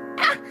move.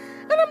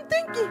 And I'm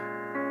thinking.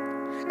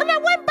 And I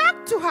went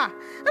back to her.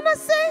 And I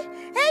said,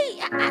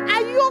 hey,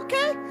 are you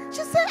okay?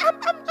 She said,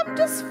 I'm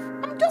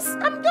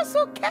just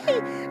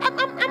okay. I'm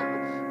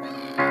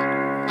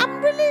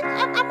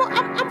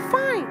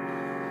fine.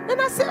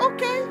 And I said,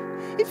 okay.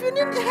 If you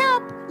need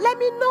help, let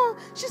me know.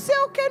 She said,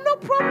 okay, no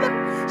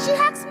problem. She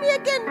asked me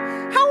again,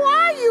 how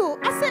are you?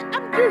 I said,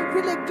 I'm doing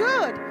really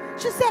good.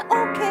 She said,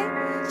 okay.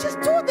 She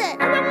stood there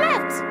and I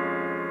left.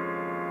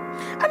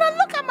 And I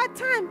look at my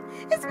time.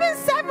 It's been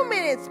 7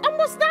 minutes.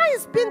 Almost now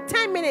it's been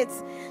 10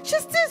 minutes.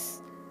 She's still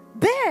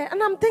there.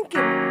 And I'm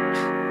thinking,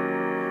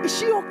 is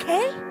she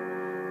okay?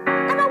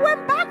 And I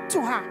went back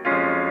to her.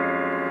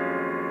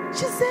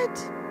 She said,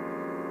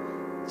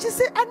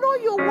 I know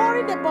you're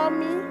worried about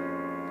me,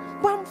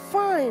 but I'm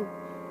fine.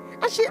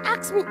 And she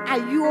asked me, are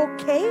you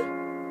okay?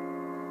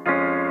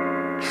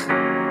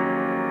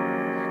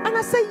 And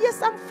I said,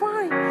 yes, I'm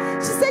fine.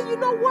 She said, you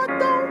know what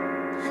though?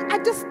 I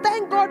just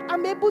thank God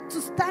I'm able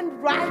to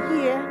stand right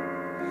here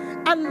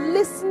and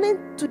listening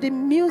to the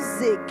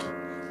music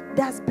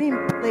that's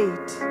being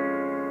played.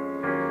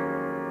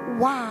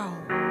 Wow.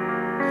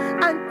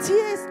 And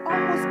tears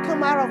almost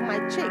come out of my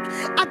cheek.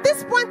 At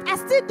this point, I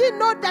still didn't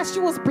know that she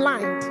was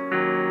blind.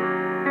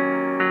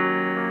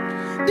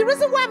 The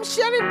reason why I'm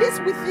sharing this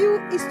with you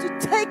is to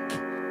take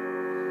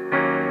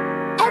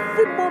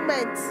every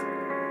moment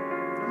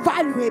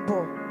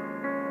valuable.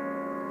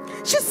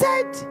 She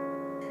said,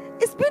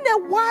 it's been a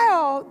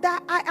while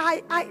that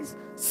I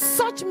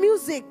such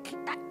music.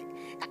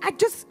 I'm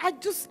just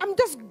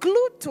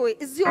glued to it.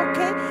 Is it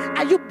okay?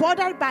 Are you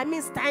bothered by me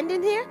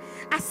standing here?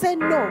 I said,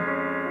 no.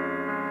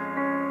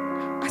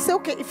 I said,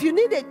 okay, if you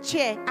need a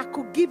chair, I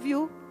could give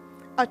you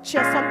a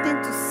chair,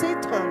 something to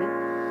sit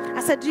on.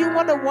 I said, do you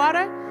want a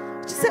water?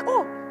 She said,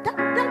 oh,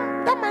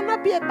 that might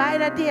not be a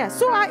bad idea.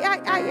 So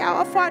I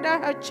offered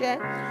her a chair.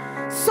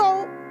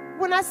 So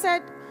when I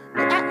said,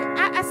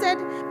 I said,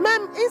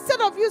 ma'am,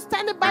 instead of you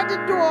standing by the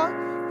door,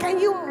 can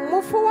you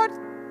move forward?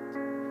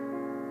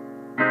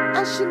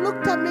 And she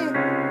looked at me.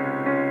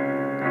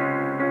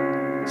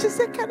 She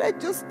said, can I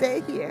just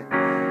stay here?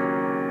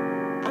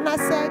 And I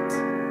said,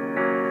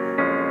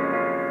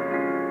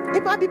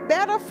 it might be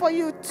better for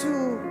you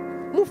to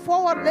move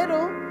forward a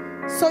little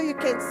so you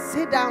can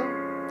sit down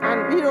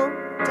and,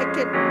 take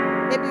it,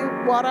 maybe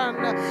water.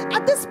 And,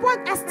 at this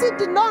point, I still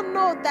did not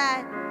know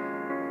that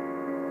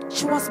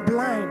she was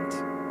blind.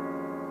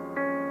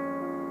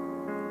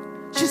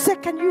 She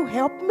said, can you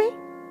help me?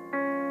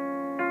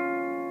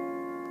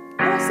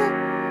 And I said,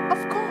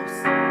 of course.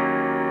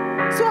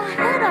 So I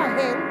held her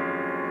hand.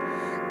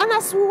 And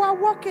as we were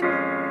walking,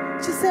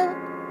 she said,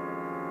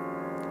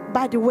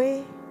 by the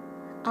way,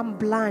 I'm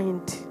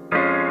blind.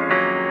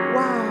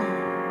 Wow.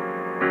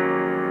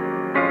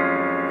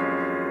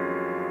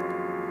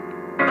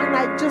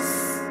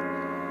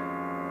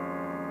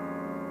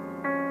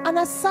 And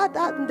I sat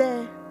down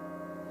there,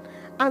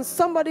 and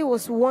somebody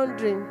was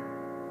wondering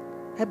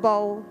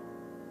about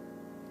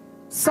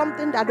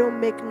something that don't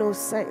make no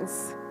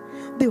sense.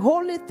 The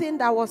only thing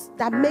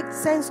that makes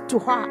sense to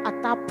her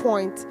at that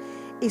point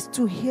is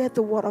to hear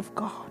the word of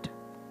God.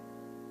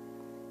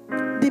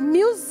 The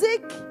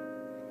music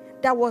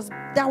that was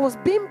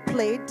being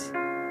played,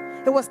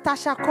 it was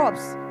Tasha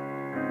Cobbs,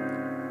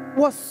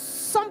 was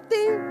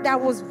something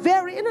that was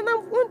very, and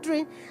I'm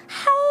wondering,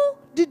 how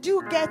did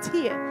you get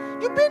here?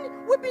 I've been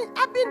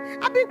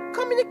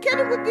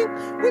communicating,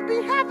 we've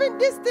been having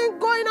this thing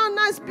going on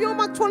now. It's been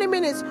almost 20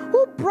 minutes.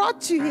 Who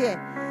brought you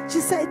here? She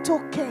said, it's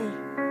okay.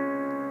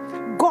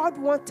 God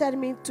wanted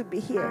me to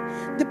be here.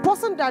 The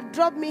person that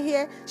dropped me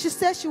here, she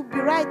said she would be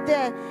right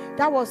there.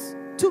 That was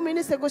 2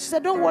 minutes ago. She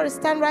said, don't worry,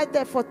 stand right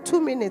there for 2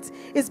 minutes.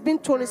 It's been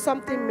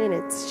 20-something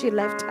minutes. She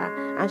left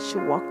her and she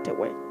walked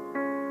away.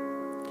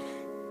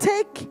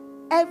 Take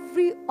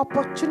every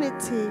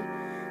opportunity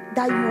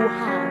that you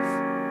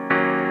have.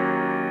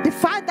 The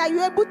fact that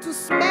you're able to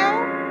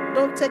smell,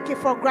 don't take it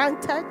for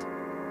granted.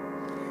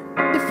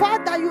 The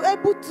fact that you're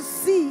able to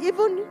see,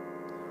 even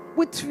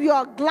with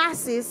your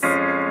glasses,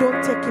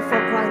 don't take it for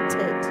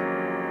granted.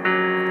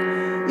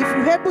 If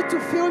you're able to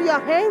feel your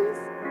hands,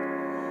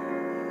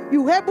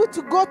 you're able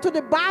to go to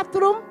the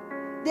bathroom,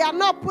 they are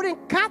not putting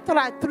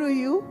cataract through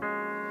you,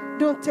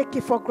 don't take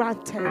it for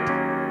granted.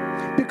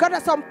 Because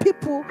there's some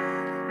people,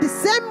 the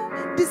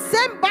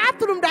same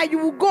bathroom that you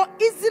will go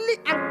easily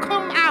and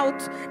come out,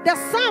 there's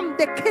some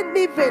they can't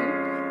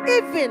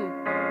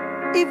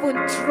even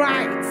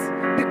try it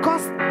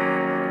because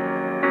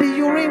the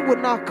urine will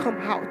not come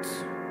out.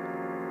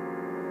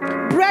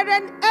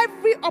 Brethren,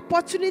 every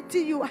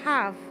opportunity you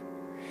have,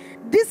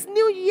 this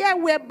new year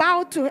we're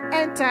about to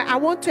enter, I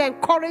want to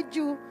encourage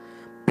you,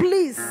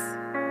 please,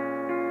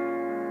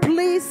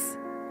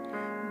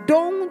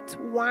 don't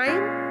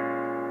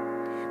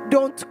whine,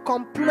 don't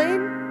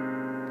complain.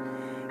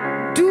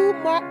 Do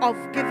more of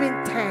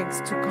giving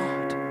thanks to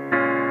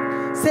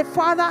God. Say,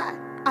 Father,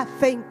 I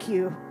thank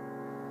you.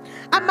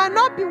 I might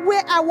not be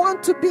where I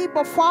want to be,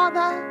 but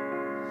Father,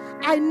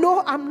 I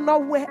know I'm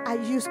not where I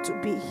used to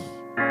be.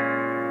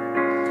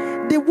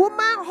 The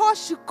woman, all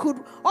she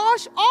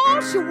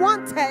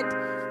wanted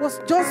was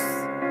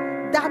just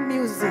that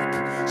music.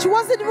 She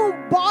wasn't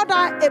even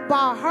bothered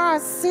about her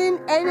seeing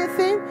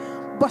anything,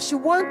 but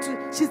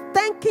she's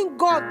thanking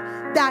God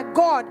that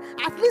God,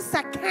 at least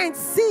I can't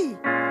see,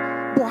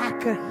 but I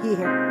can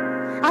hear.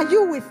 Are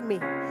you with me?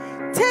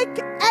 Take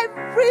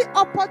every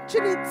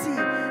opportunity.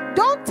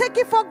 Don't take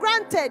it for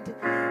granted.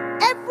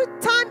 Every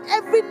time,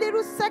 every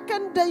little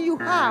second that you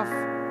have,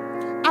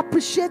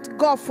 appreciate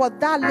God for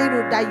that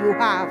little that you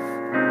have.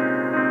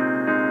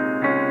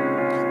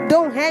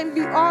 Don't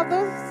envy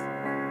others.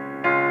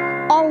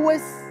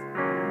 Always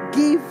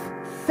give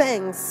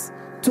thanks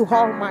to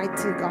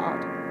Almighty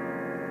God.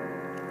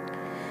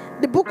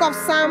 The book of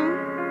Psalm,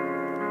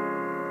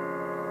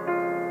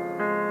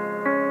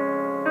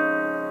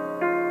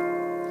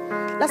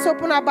 let's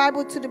open our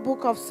Bible to the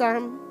book of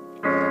Psalm.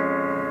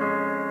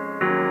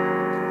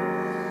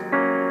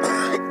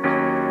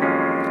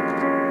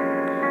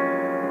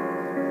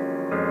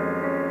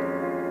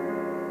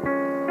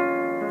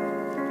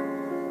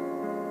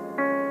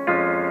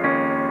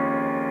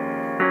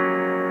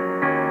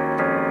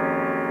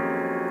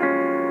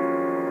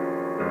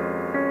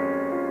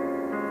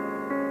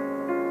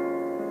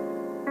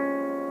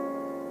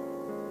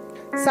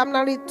 Psalm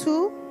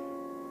 92.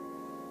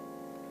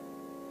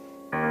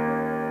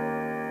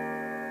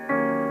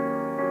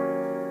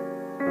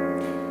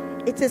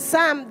 It's a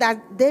psalm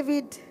that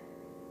David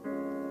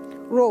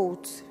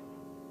wrote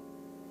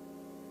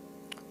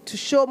to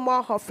show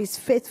more of his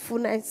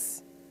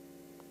faithfulness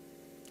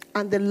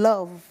and the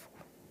love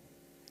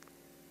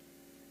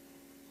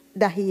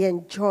that he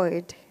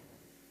enjoyed.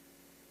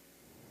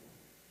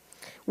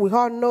 We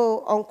all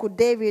know Uncle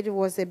David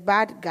was a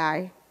bad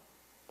guy.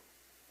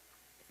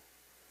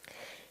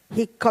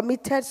 He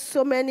committed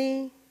so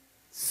many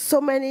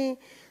sins,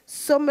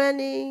 so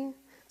many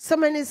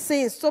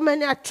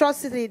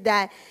atrocities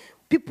that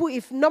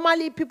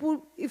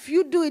if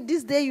you do it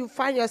this day, you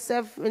find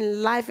yourself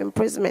in life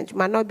imprisonment. You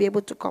might not be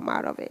able to come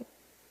out of it.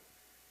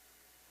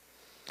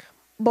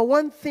 But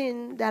one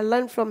thing that I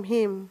learned from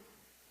him,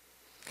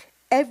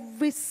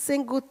 every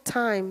single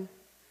time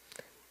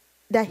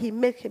that he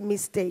made a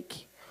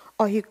mistake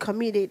or he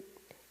committed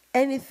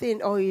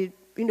anything or he,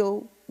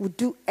 would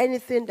do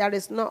anything that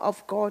is not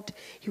of God,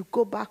 he'll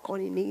go back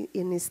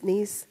in his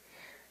knees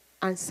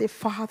and say,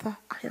 Father,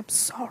 I am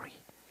sorry.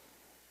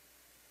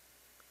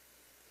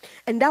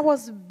 And that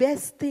was the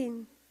best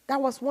thing. That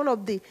was one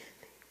of the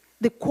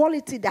the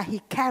quality that he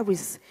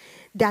carries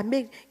that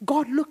made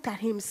God looked at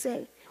him and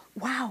said,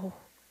 wow,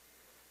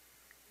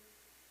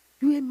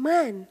 you're a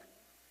man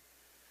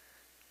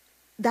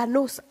that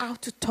knows how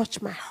to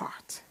touch my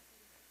heart.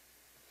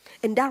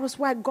 And that was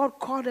why God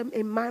called him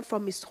a man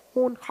from his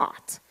own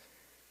heart.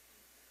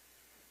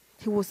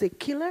 He was a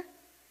killer,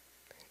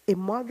 a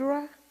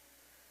murderer.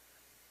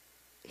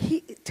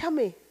 Tell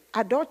me,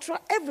 adulterer,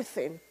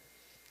 everything.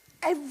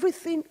 Every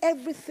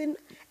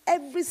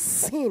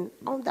sin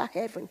under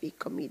heaven he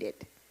committed.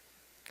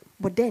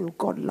 But then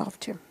God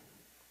loved him.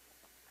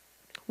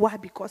 Why?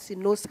 Because he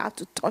knows how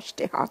to touch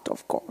the heart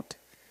of God.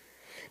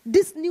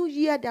 This new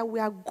year that we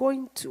are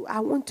going to, I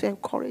want to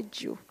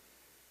encourage you.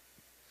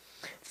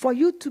 For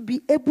you to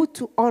be able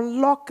to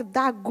unlock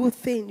that good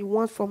thing you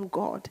want from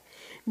God,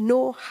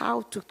 know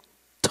how to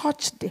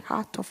touch the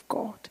heart of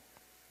God.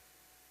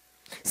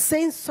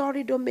 Saying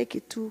sorry, don't make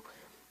it too,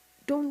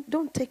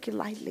 don't take it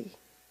lightly.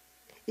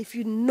 If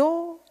you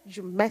know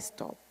you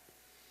messed up,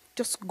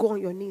 just go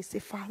on your knees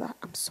and say, Father,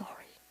 I'm sorry.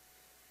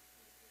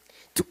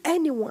 To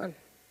anyone.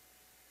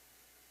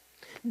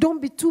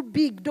 Don't be too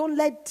big. Don't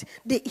let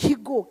the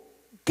ego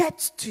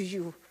get to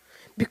you.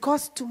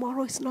 Because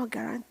tomorrow is not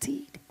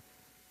guaranteed.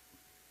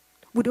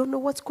 We don't know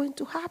what's going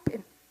to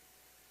happen.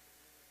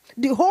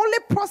 The only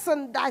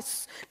person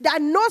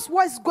that knows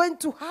what's going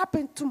to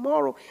happen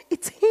tomorrow,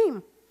 it's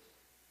him.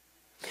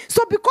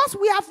 So because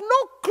we have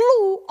no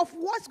clue of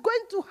what's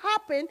going to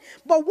happen,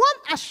 but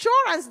one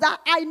assurance that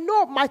I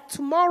know my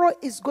tomorrow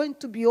is going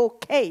to be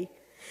okay.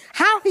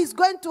 How it's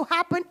going to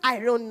happen, I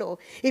don't know.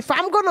 If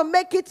I'm going to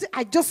make it,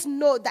 I just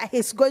know that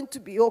it's going to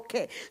be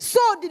okay. So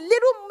the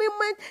little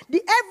moment,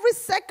 every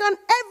second,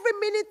 every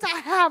minute I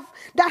have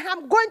that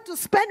I'm going to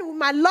spend with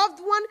my loved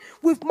one,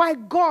 with my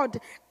God,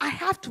 I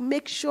have to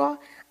make sure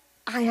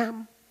I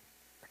am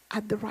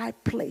at the right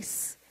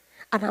place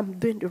and I'm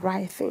doing the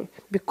right thing,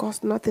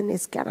 because nothing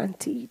is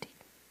guaranteed.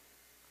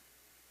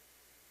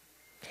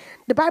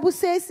 The Bible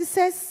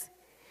says,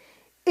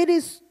 it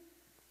is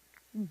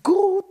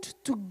good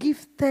to give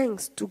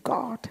thanks to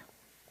God.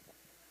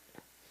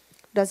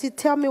 Does it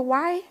tell me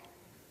why?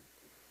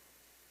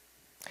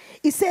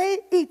 It says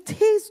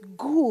it is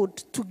good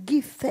to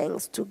give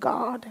thanks to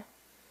God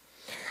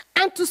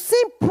and to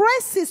sing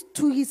praises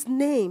to his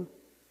name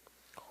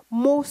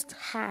most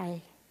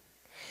high,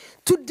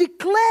 to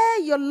declare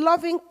your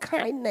loving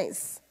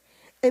kindness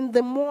in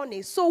the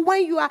morning. So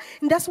when you are,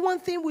 and that's one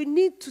thing we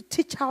need to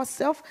teach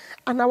ourselves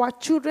and our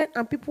children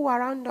and people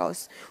around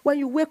us. When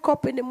you wake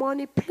up in the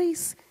morning,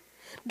 please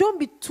don't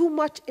be too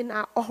much in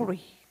a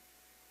hurry.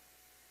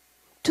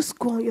 Just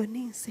go on your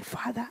knees and say,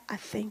 Father, I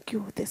thank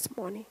you this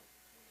morning.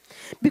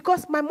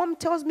 Because my mom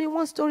tells me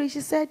one story.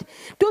 She said,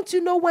 don't you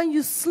know when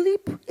you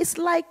sleep, it's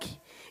like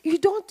you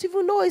don't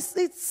even know,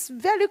 it's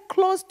very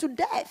close to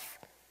death.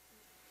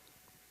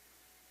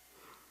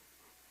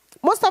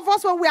 Most of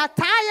us, when we are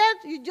tired,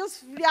 you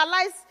just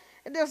realize.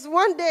 There's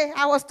one day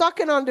I was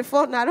talking on the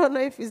phone. I don't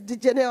know if it's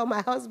DJ or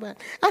my husband.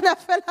 And I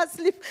fell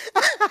asleep.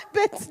 I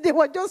bet they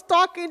were just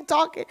talking.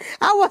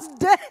 I was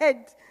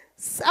dead.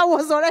 I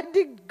was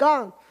already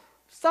gone.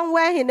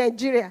 Somewhere in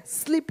Nigeria,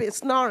 sleeping,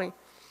 snoring.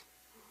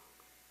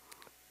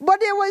 But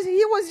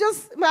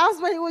my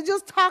husband, he was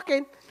just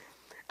talking.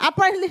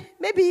 Apparently,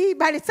 maybe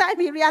by the time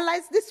he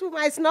realized this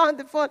woman is not on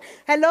the phone.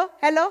 Hello,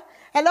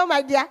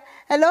 my dear.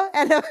 Hello.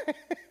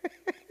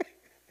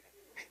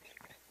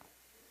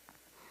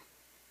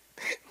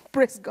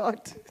 Praise God.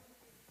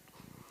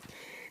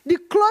 The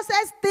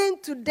closest thing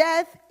to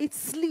death is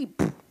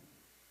sleep.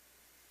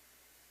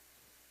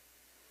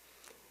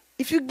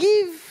 If you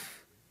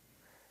give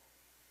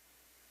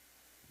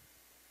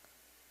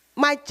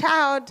my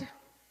child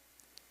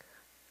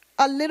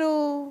a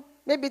little,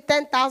 maybe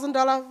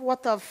 $10,000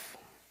 worth of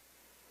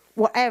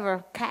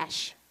whatever,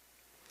 cash,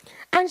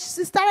 and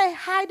she started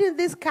hiding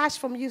this cash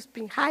from you,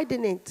 been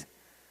hiding it,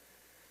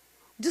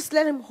 just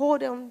let him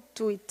hold on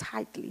to it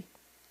tightly.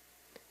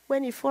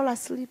 When you fall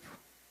asleep,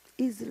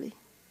 easily.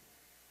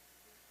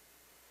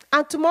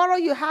 And tomorrow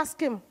you ask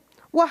him,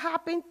 what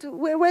happened to,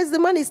 where's the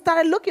money? He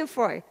started looking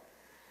for it.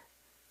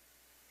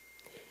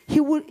 He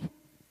will,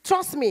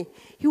 trust me,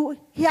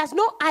 he has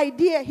no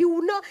idea. He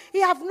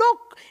have no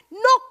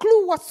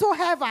clue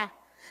whatsoever.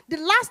 The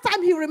last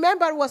time he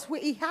remembered was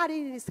when he had it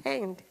in his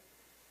hand.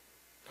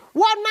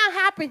 What now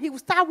happened? He will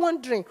start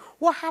wondering,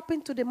 what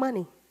happened to the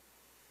money?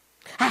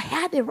 I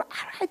had it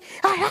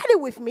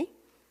with me.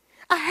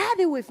 I had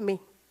it with me.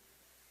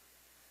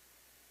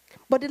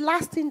 But the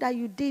last thing that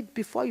you did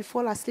before you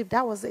fall asleep,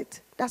 that was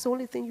it. That's the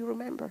only thing you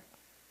remember.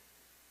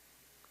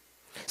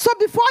 So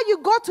before you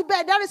go to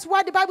bed, that is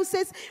why the Bible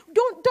says,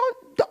 don't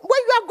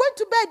when you are going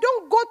to bed,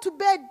 don't go to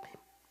bed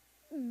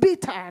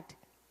bitter.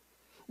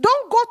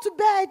 Don't go to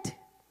bed,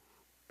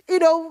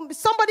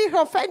 somebody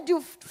offend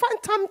you,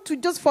 find time to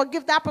just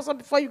forgive that person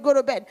before you go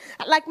to bed.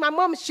 Like my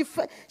mom, she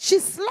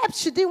slept,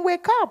 she didn't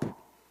wake up.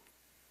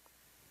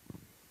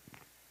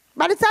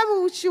 By the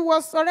time she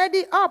was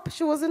already up,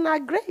 she was in her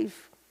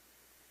grave.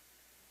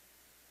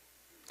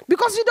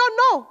 Because you don't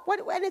know when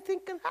anything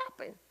can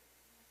happen.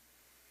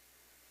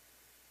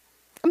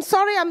 I'm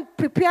sorry I'm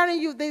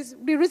preparing you. There's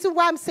the reason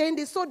why I'm saying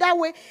this. So that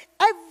way,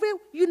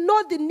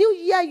 the new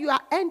year you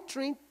are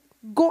entering,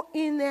 go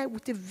in there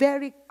with a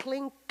very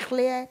clean,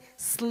 clear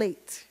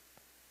slate.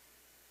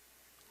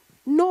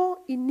 No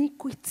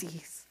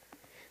iniquities.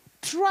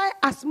 Try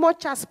as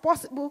much as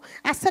possible.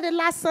 I said it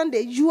last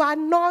Sunday. You are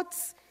not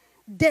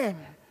them.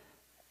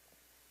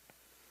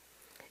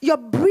 Your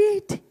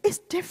breed is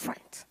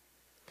different.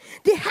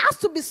 There has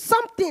to be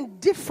something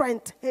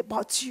different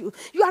about you.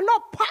 You are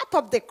not part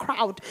of the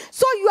crowd.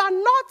 So you are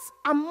not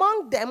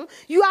among them.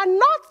 You are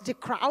not the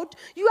crowd.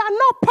 You are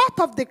not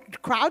part of the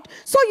crowd.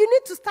 So you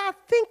need to start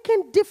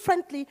thinking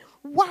differently.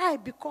 Why?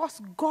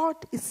 Because God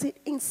is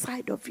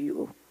inside of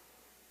you.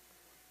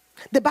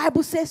 The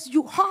Bible says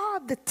you are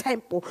the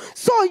temple.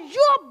 So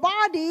your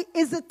body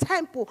is a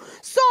temple.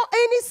 So,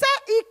 and he said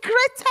he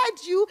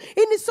created you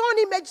in his own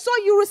image. So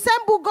you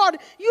resemble God.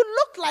 You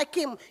look like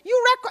him. He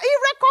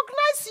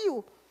recognizes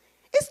you.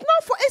 You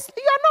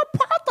are not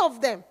part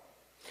of them.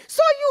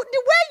 So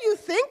the way you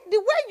think, the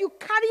way you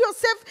carry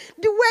yourself,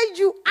 the way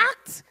you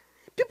act,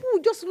 people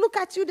will just look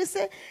at you. They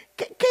say,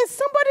 can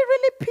somebody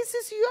really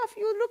pisses you off?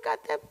 You look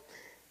at them.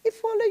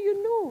 If only you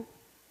knew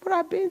what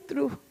I've been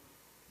through.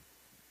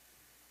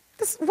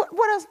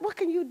 What else? What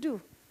can you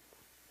do?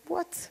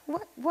 What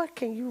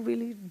can you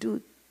really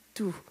do?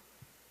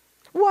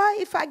 Why,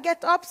 if I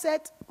get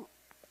upset,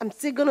 I'm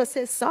still going to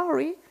say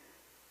sorry?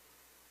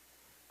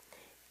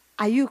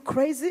 Are you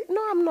crazy? No,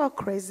 I'm not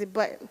crazy,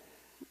 but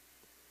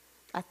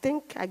I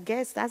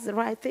guess that's the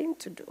right thing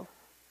to do.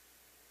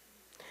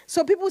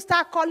 So people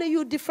start calling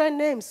you different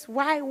names.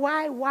 Why?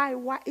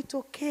 It's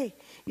okay.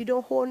 You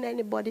don't hold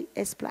anybody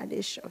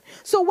explanation.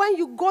 So when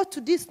you go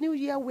to this new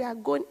year, we are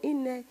going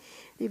in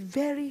a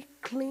very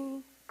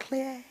clean,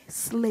 clear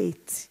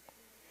slate.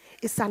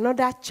 It's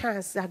another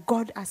chance that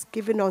God has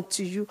given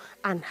unto you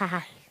and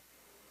I.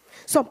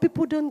 Some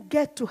people don't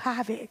get to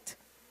have it.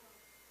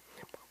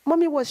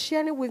 Mommy was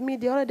sharing with me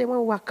the other day when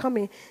we were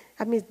coming.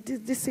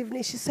 This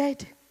evening, she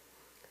said,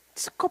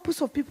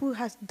 couples of people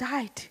has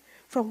died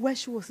from where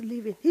she was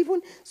living.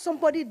 Even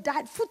somebody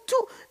died for a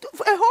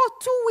whole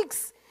 2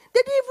 weeks. They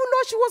didn't even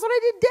know she was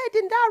already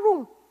dead in that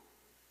room.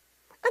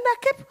 And I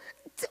kept,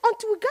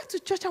 until we got to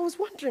church, I was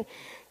wondering,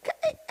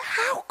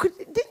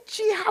 didn't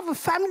she have a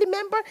family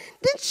member?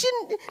 Did she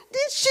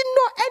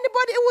know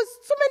anybody? It was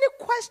so many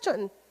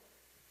questions.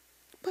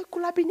 But it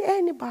could have been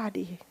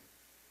anybody.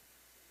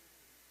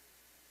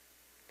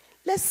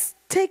 Let's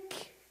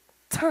take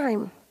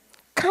time,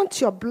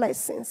 count your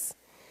blessings,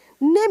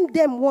 name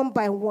them one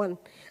by one,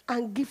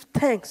 and give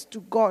thanks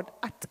to God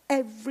at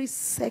every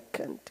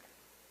second,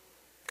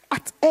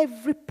 at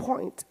every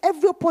point,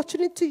 every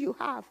opportunity you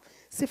have.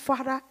 Say,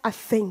 Father, I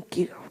thank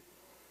you.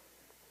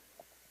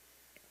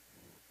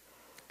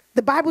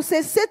 The Bible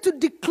says, say to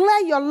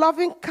declare your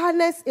loving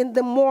kindness in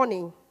the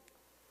morning.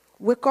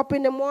 Wake up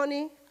in the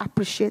morning,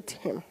 appreciate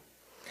him.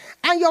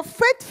 And your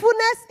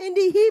faithfulness in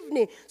the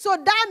evening. So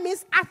that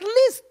means at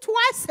least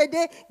twice a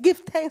day, give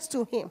thanks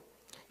to him.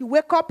 You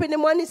wake up in the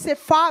morning, say,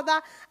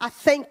 Father, I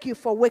thank you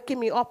for waking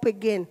me up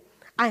again.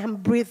 I am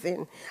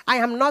breathing. I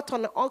am not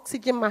on an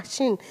oxygen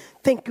machine.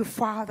 Thank you,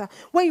 Father.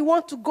 When you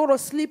want to go to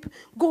sleep,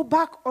 go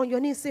back on your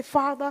knees. Say,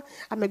 Father,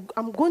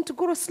 I'm going to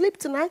go to sleep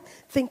tonight.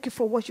 Thank you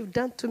for what you've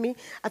done to me.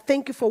 I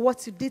thank you for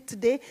what you did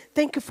today.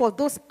 Thank you for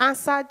those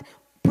answered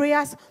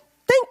prayers.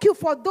 Thank you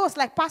for those,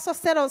 like Pastor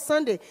said on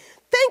Sunday.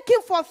 Thank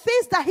him for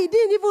things that he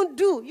didn't even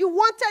do. You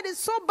wanted it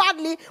so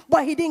badly,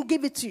 but he didn't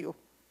give it to you.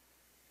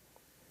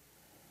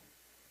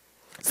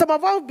 Some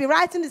of us will be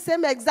writing the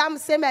same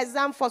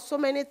exam for so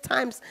many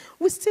times.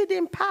 We still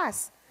didn't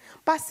pass.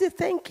 But still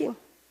thank him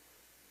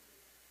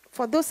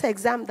for those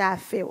exams that I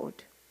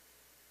failed.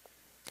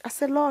 I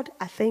said, Lord,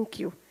 I thank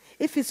you.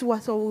 If it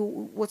was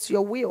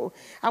your will.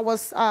 I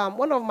was,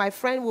 one of my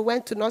friends, we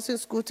went to nursing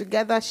school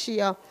together.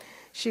 She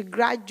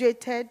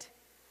graduated.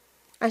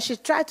 And she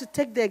tried to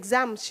take the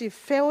exam. She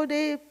failed.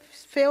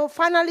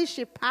 Finally,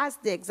 she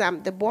passed the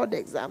exam, the board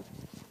exam.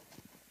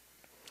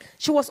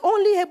 She was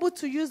only able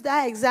to use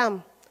that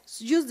exam,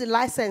 use the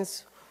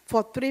license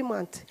for 3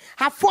 months.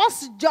 Her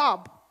first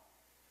job,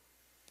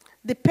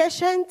 the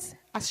patient,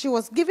 as she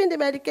was giving the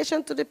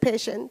medication to the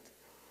patient,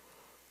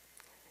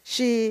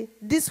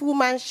 this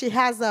woman, she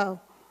has a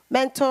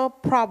mental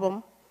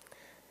problem.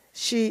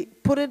 She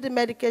put the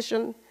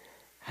medication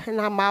in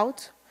her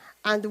mouth,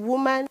 and the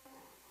woman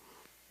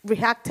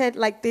reacted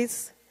like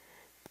this.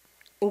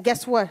 And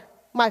guess what?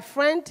 My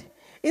friend,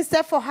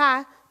 instead for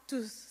her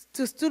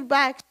to stood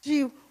back,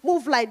 she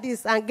moved like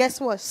this, and guess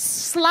what?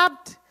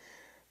 Slapped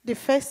the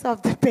face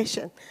of the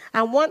patient.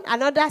 And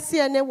another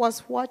CNA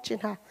was watching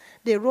her.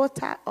 They wrote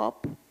her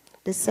up.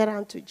 They sent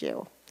her to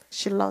jail.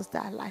 She lost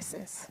that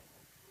license.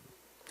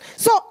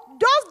 So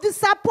those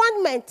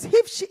disappointments,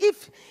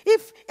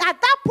 if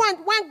at that point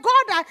when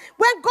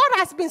God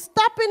has been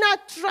stopping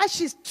her,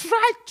 she's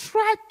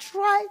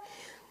tried.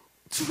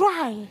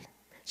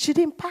 She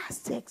didn't pass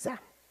the exam.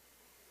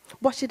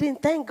 But she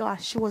didn't thank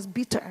God. She was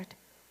bitter.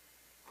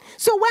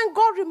 So when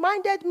God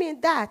reminded me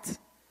that,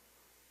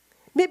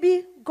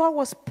 maybe God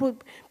was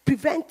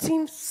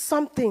preventing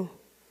something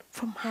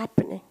from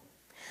happening?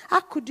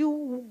 How could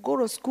you go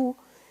to school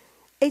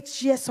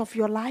 8 years of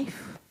your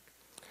life,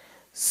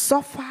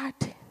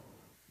 suffered?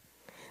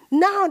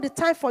 Now the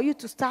time for you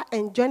to start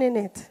enjoying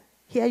it.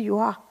 Here you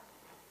are.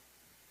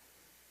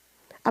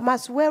 I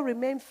must well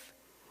remain,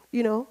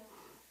 I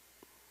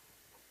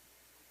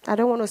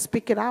don't want to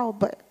speak it out,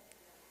 but,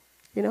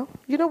 you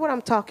know what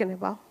I'm talking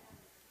about.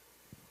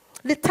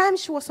 The time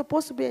she was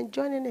supposed to be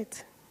enjoying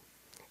it,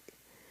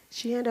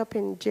 she ended up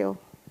in jail.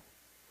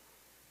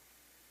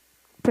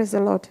 Praise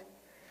the Lord.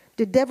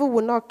 The devil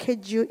will not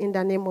cage you in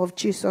the name of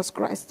Jesus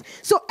Christ.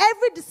 So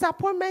every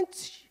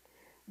disappointment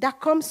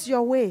that comes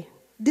your way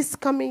this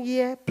coming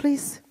year,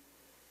 please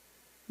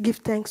give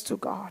thanks to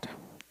God.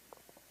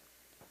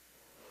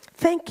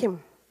 Thank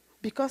him,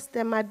 because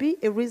there might be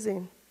a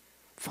reason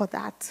for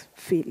that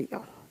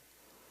failure.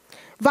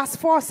 Verse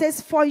 4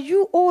 says, "For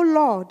you, O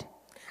Lord,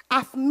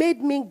 have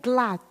made me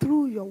glad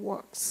through your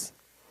works."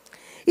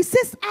 It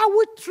says, "I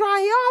will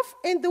triumph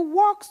in the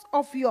works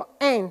of your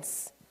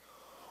hands.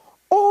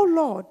 O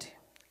Lord,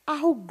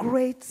 how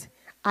great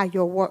are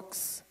your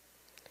works.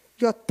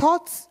 Your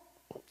thoughts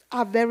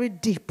are very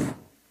deep."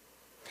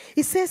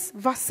 It says,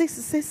 verse 6,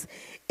 it says,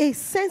 "A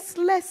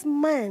senseless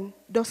man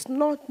does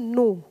not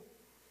know,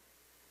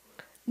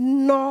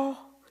 nor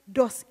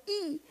does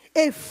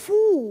a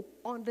fool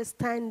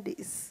understand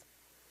this."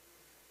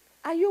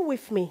 Are you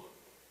with me?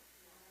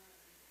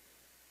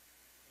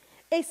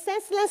 A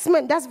senseless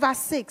man, that's verse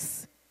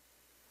 6.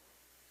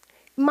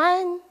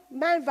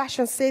 My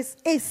version says,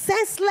 "A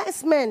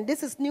senseless man."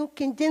 This is New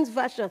King James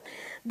Version.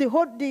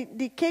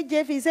 The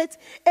KJV says,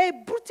 "A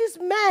brutish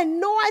man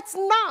knoweth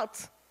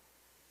not,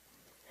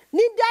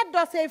 neither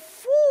does a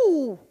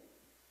fool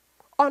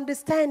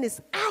understand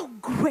this, how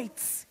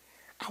great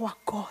our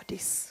God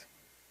is."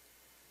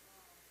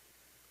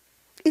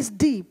 It's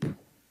deep.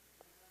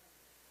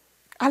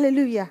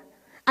 Hallelujah.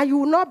 And you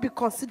will not be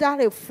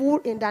considered a fool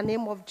in the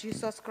name of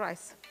Jesus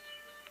Christ.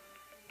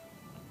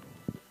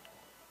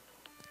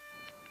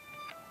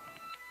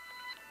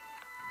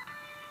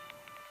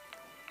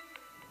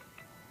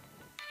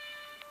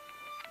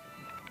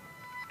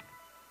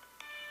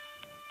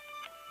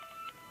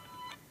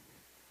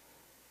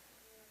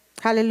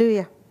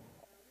 Hallelujah.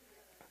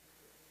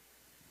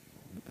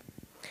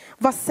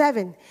 Verse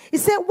 7. It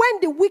said,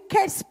 "When the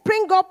wicked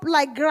spring up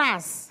like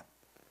grass,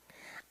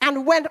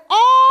 and when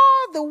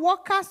all the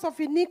workers of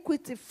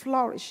iniquity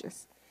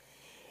flourishes,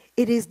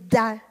 it is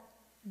that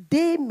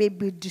they may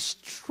be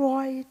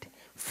destroyed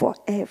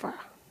forever.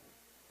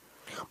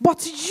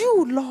 But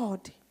you,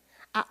 Lord,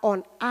 are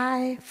on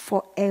high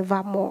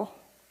forevermore.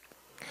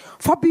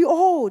 For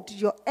behold,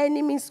 your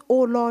enemies,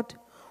 O Lord,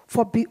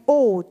 for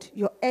behold,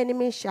 your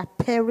enemies shall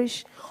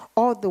perish,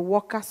 all the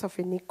workers of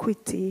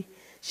iniquity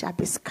shall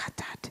be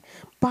scattered."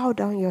 Bow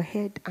down your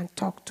head and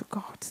talk to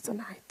God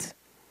tonight.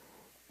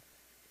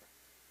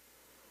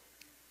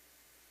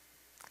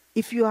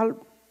 If you are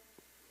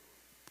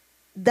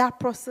that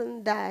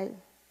person that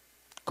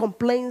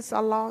complains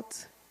a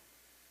lot,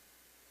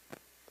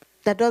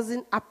 that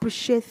doesn't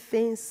appreciate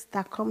things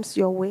that comes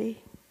your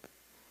way,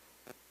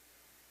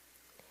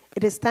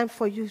 it is time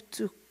for you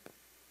to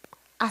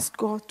ask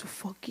God to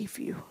forgive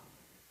you.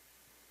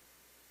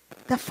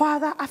 The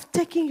Father, I've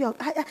taken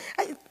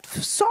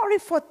sorry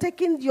for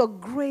taking your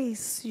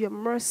grace, your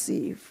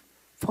mercy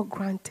for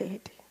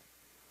granted.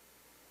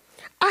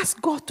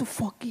 Ask God to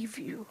forgive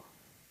you.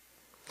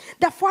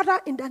 The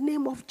Father, in the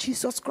name of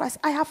Jesus Christ,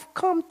 I have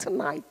come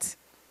tonight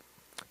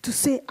to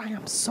say I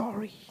am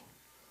sorry.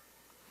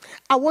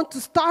 I want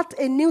to start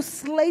a new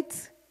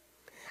slate.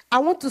 I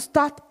want to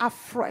start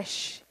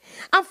afresh.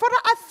 And Father,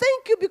 I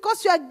thank you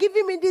because you are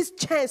giving me this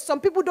chance.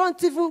 Some people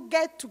don't even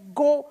get to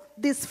go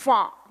this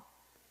far.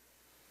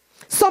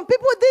 Some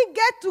people didn't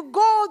get to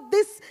go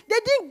this, they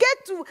didn't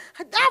get to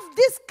have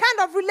this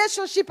kind of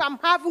relationship I'm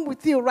having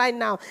with you right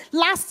now.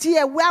 Last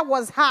year, where I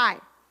was high,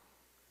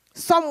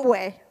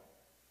 somewhere.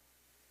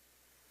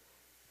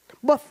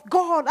 But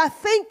God, I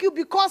thank you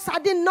because I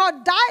did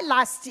not die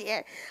last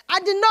year. I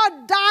did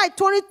not die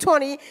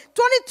 2020.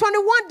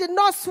 2021 did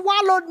not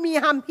swallow me.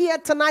 I'm here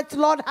tonight,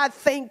 Lord. I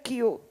thank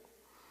you.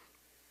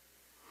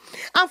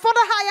 And Father,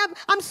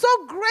 I'm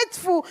so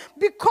grateful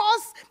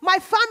because my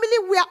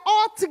family, we are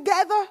all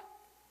together.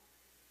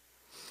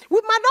 We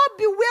might not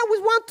be where we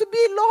want to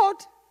be, Lord,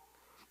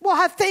 but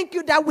I thank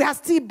you that we are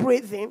still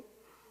breathing.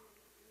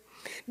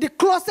 The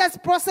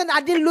closest person,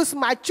 I didn't lose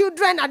my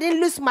children, I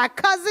didn't lose my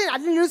cousin, I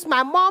didn't lose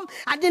my mom,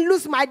 I didn't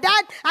lose my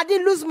dad, I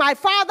didn't lose my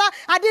father,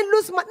 I didn't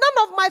lose none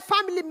of my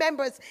family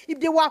members. If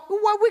they were,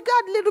 well, we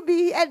got a little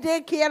bit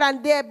headache here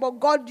and there, but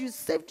God, you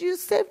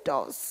saved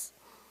us.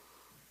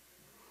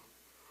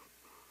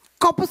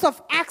 Couples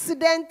of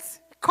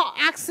accidents, car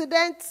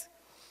accidents,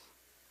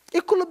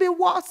 it could have been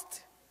worse.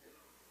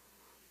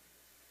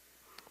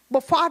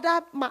 But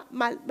Father,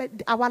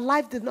 our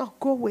life did not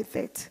go with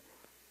it.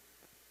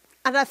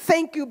 And I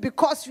thank you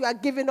because you are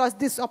giving us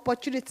this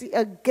opportunity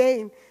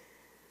again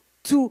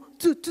to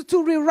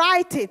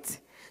rewrite it,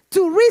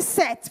 to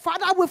reset.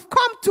 Father, we've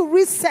come to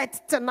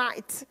reset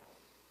tonight.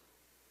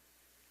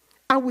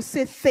 And we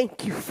say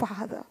thank you,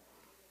 Father.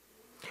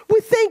 We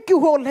thank you,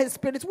 Holy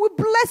Spirit. We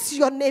bless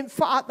your name,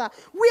 Father.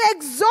 We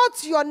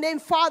exalt your name,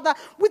 Father.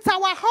 With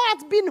our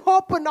hearts being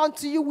open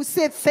unto you, we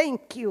say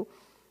thank you.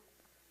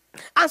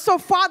 And so,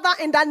 Father,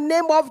 in the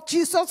name of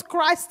Jesus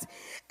Christ,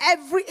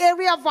 every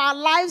area of our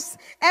lives,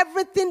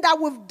 everything that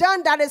we've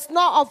done that is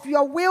not of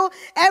your will,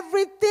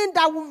 everything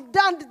that we've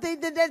done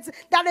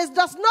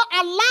does not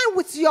align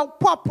with your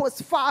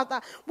purpose,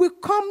 Father, we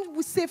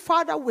say,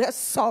 Father, we are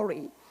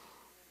sorry.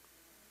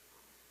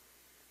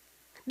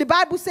 The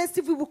Bible says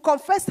if we will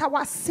confess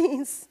our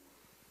sins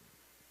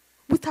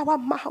with our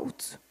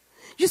mouth,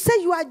 you say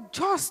you are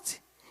just.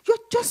 You're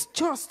just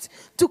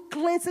to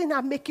cleanse it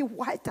and make it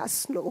white as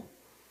snow.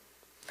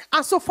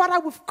 And so, Father,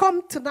 we've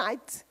come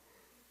tonight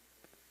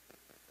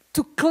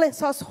to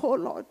cleanse us, oh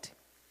Lord.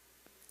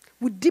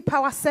 We dip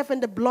ourselves in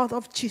the blood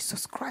of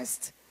Jesus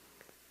Christ.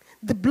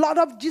 The blood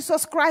of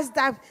Jesus Christ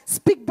that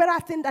speaks better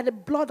things than the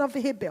blood of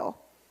Abel.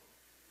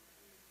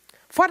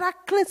 Father,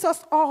 cleanse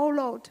us all,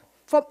 Lord,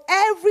 from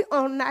every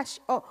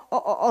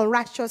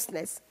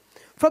unrighteousness,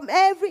 from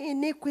every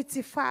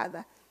iniquity,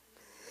 Father.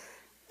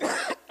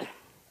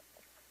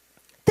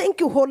 Thank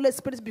you, Holy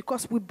Spirit,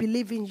 because we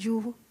believe in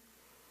you.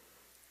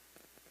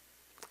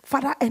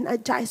 Father,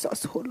 energize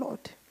us, oh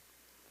Lord.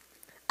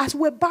 As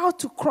we're about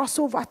to cross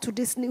over to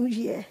this new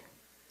year,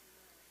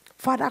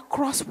 Father,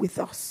 cross with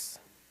us.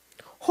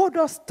 Hold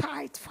us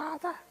tight,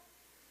 Father.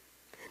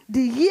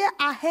 The year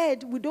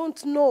ahead, we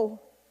don't know.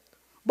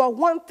 But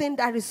one thing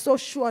that is so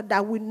sure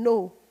that we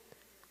know,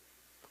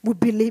 we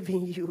believe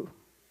in you.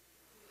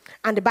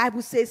 And the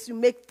Bible says you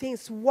make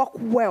things work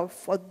well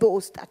for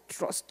those that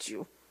trust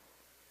you.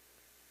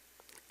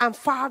 And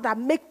Father,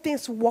 make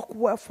things work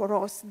well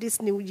for us this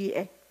new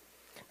year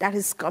that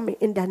is coming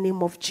in the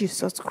name of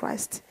Jesus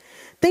Christ.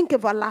 Thank you,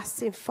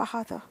 everlasting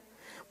Father.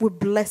 We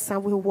bless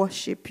and we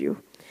worship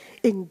you.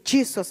 In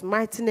Jesus'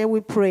 mighty name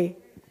we pray.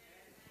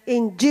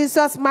 In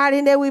Jesus'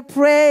 mighty name we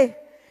pray.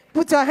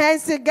 Put your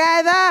hands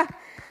together.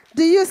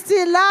 Do you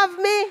still love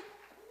me?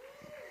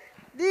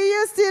 Do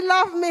you still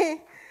love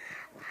me?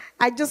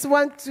 I just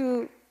want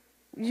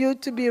you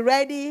to be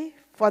ready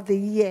for the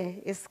year.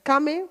 It's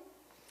coming.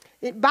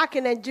 Back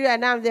in Nigeria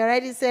now, they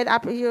already said,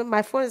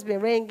 my phone has been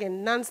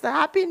ringing nonstop.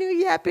 Happy New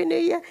Year, Happy New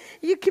Year.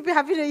 You keep it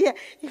Happy New Year.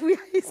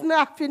 It's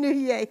not Happy New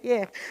Year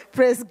here.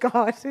 Praise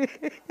God.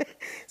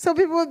 So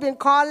people have been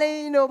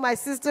calling, my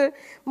sister,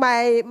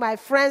 my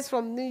friends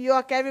from New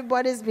York,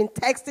 everybody's been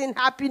texting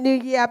Happy New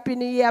Year, Happy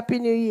New Year, Happy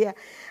New Year.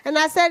 And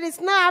I said,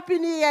 it's not Happy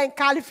New Year in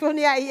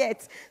California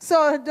yet.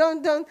 So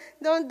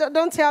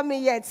don't tell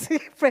me yet.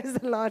 Praise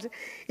the Lord.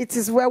 It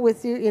is well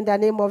with you in the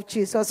name of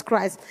Jesus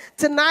Christ.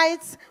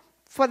 Tonight,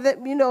 for the,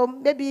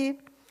 maybe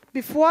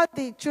before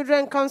the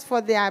children comes for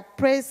their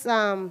praise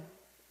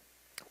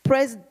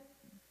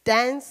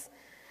dance,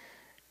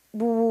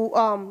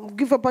 we'll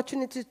give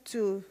opportunity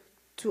to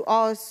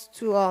us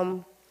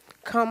to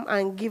come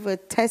and give a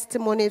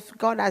testimony. If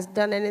God has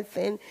done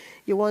anything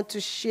you want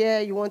to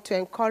share, you want to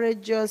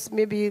encourage us,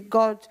 maybe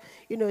God,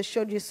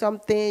 showed you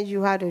something,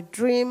 you had a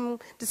dream.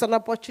 This is an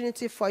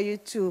opportunity for you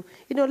to,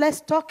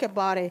 let's talk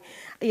about it.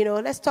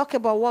 Let's talk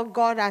about what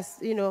God has,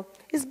 He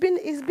has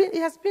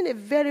been a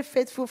very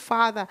faithful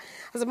Father.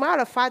 As a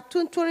matter of fact,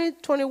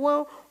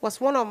 2021 was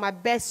one of my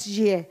best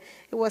years.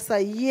 It was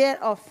a year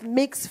of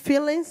mixed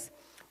feelings,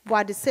 but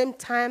at the same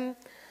time,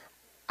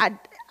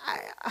 at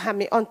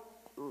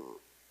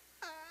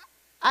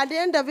the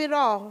end of it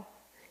all,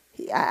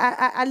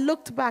 I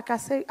looked back. I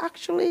said,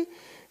 actually,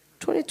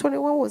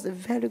 2021 was a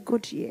very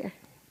good year.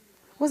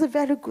 It was a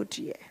very good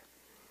year.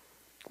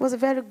 It was a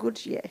very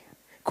good year.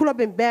 Could have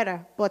been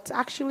better, but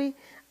actually,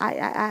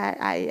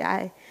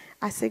 I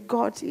said,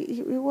 God,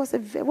 it was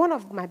one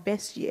of my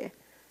best years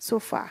so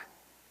far.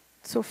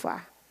 So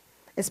far.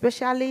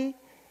 Especially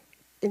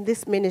in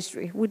this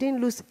ministry. We didn't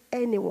lose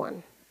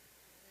anyone.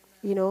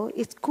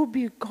 It could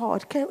be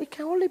God. It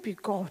can only be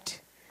God.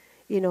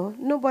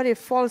 Nobody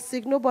falls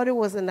sick. Nobody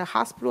was in the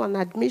hospital on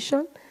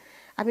admission.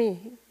 I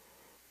mean,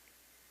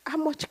 how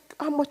much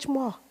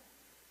more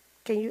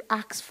can you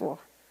ask for?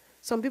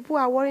 Some people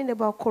are worrying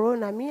about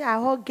corona. I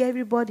hug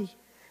everybody.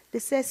 They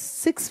say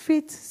 6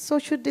 feet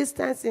social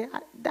distancing.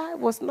 That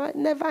was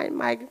never in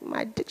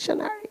my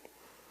dictionary.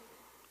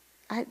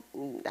 I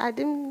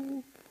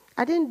didn't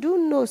do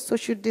no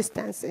social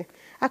distancing.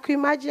 I could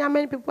imagine how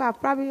many people have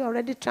probably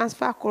already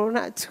transferred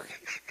corona to.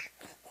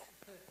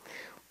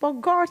 But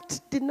God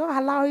did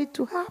not allow it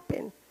to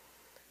happen.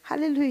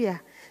 Hallelujah.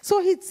 So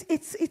it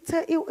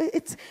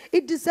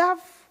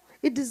deserves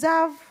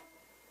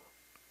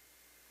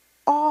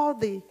all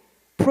the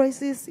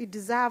praises. It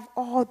deserves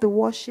all the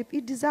worship.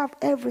 It deserves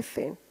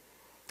everything.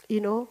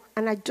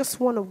 And I just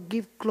want to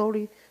give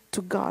glory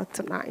to God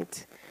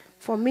tonight.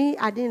 For me,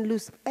 I didn't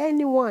lose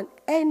anyone.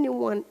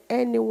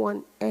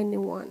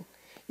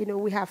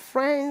 We have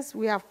friends,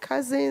 we have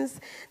cousins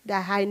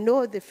that I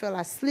know they fell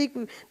asleep.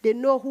 They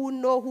know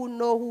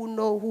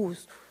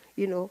who's,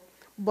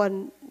 But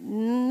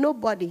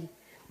nobody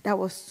that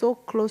was so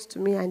close to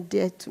me and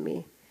dear to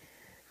me.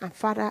 And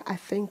Father, I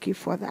thank you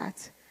for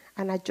that.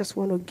 And I just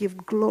want to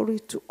give glory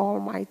to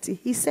Almighty.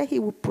 He said he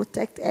will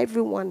protect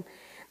everyone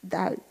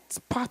that's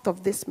part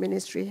of this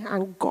ministry.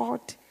 And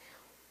God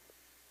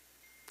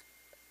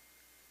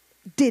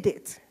did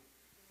it.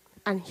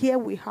 And here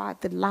we are,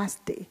 the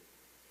last day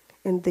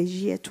in the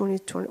year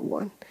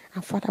 2021.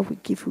 And Father, we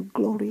give you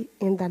glory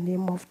in the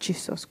name of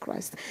Jesus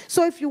Christ.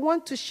 So if you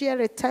want to share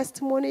a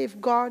testimony,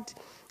 if God,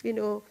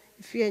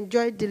 if you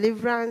enjoy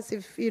deliverance,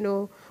 if,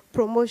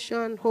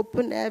 promotion,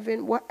 open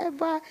heaven,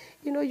 whatever,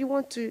 you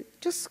want to,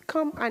 just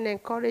come and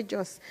encourage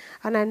us.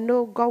 And I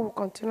know God will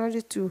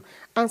continue to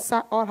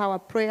answer all our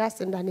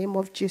prayers in the name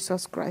of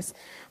Jesus Christ.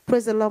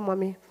 Praise the Lord,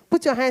 Mommy.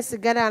 Put your hands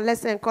together and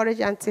let's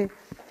encourage Auntie.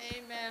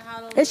 Amen.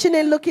 Hallelujah. Isn't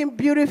she looking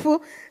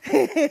beautiful?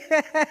 Well,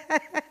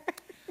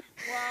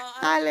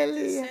 I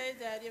Hallelujah. want to say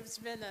that it's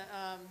been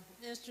an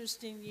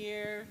interesting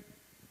year,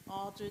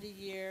 all through the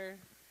year.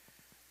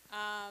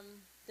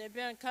 There have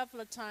been a couple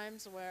of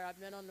times where I've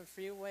been on the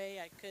freeway.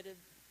 I could have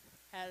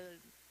had,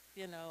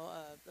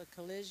 a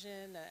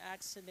collision, an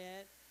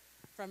accident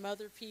from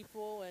other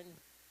people,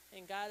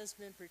 and God has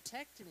been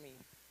protecting me.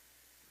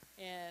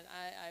 And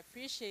I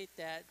appreciate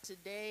that.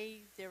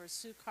 Today, there were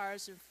 2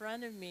 cars in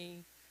front of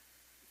me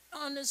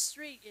on the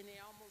street, and they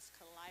almost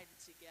collided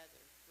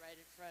together right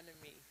in front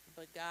of me.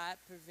 But God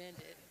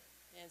prevented.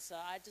 And so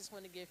I just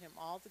want to give him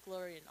all the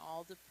glory and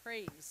all the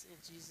praise in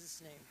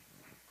Jesus' name.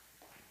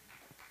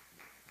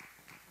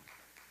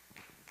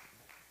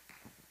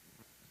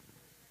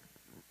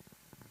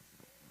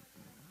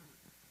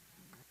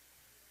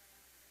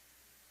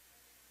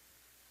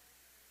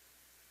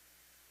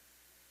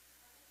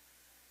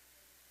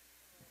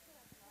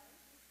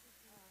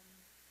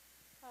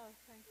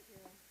 Thank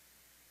you.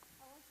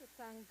 I want to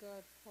thank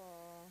God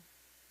for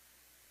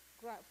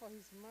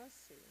his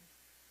mercy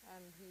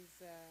and his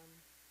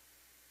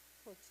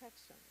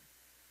protection,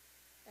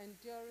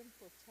 enduring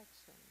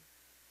protection,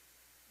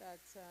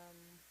 that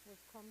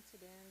we've come to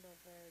the end of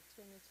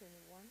 2021.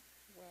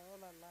 We're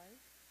all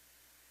alive,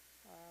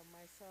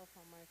 myself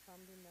and my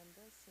family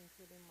members,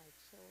 including my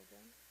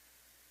children.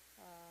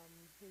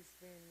 He's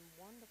been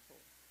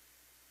wonderful.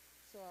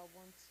 So I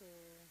want to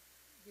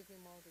give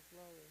him all the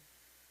glory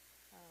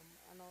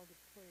and all the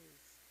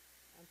praise,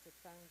 and to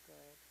thank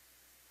God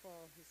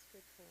for his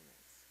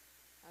faithfulness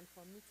and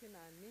for meeting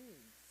our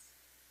needs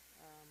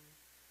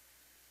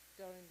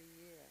during the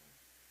year,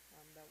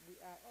 that we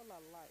are all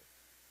alive,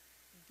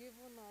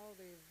 given all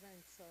the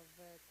events of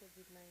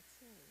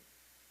COVID-19,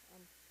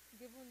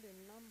 given the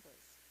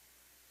numbers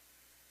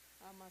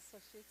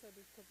associated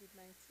with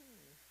COVID-19.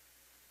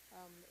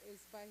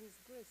 It's by his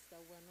grace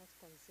that we're not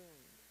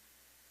consumed.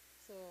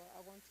 So I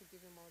want to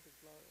give him all the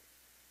glory.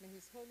 May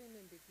his holy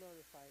name be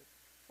glorified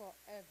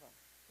forever.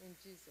 In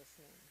Jesus'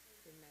 name,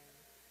 amen.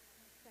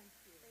 Thank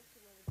you. Thank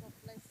you, Lord. God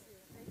bless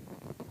you. Thank you.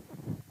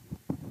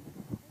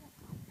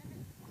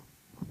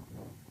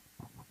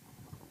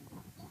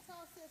 Let's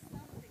all say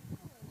something.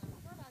 Come on now.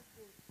 God has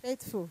been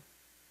faithful.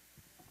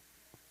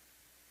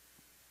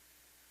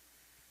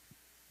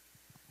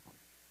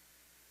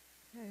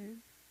 Okay.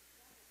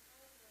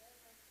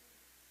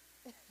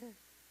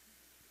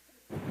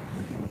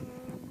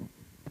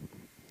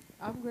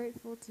 I'm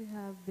grateful to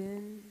have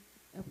been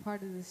a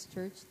part of this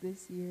church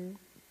this year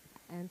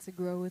and to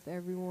grow with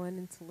everyone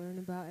and to learn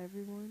about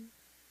everyone,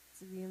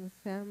 to be in the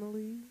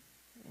family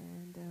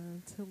and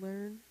to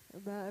learn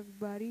about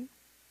everybody.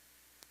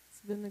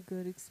 It's been a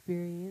good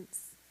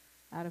experience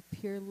out of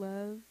pure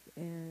love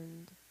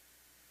and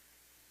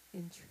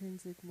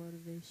intrinsic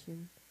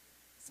motivation.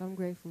 So I'm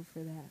grateful for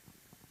that.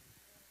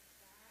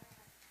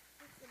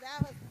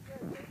 That was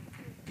good.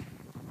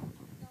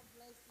 God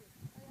bless you.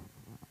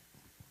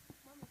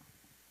 Mommy.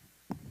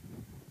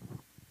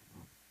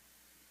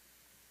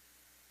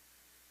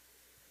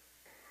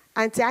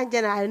 Auntie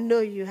Angela, I know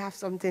you have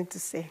something to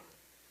say.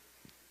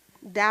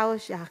 Thou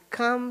shalt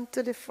come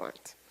to the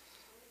front.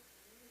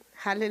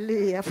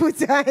 Hallelujah.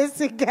 Put your hands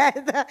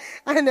together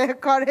and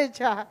encourage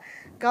her.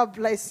 God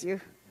bless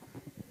you.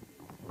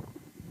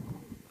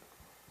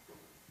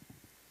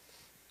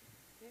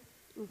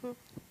 Mm-hmm.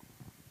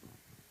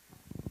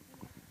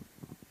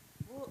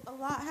 Well, a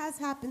lot has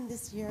happened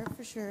this year,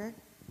 for sure.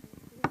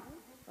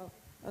 Oh,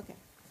 okay.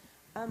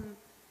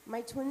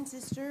 My twin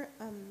sister,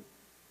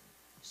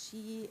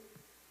 she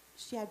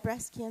had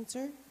breast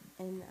cancer,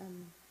 and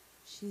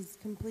she's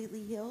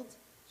completely healed.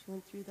 She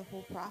went through the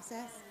whole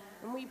process,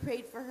 and we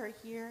prayed for her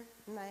here,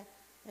 and I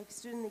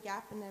stood in the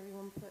gap, and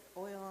everyone put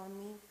oil on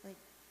me,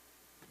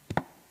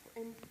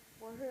 and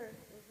for her.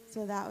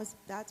 So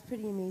that's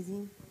pretty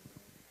amazing.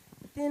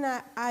 But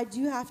then I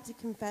do have to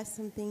confess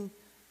something.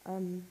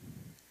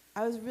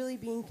 I was really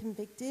being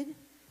convicted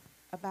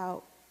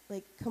about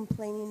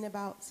complaining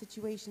about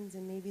situations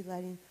and maybe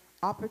letting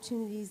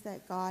opportunities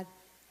that God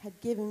had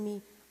given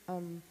me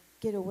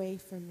get away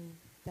from me.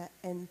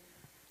 And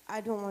I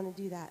don't want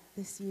to do that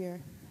this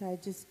year. And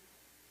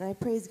I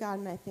praise God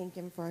and I thank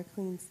him for a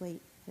clean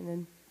slate and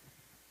then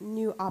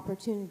new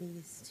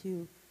opportunities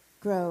to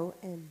grow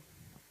and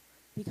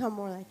become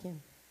more like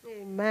him.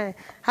 Amen.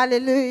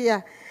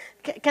 Hallelujah.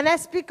 Can I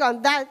speak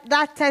on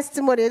that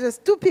testimony? There's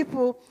two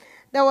people.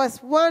 There was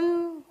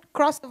one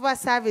crossover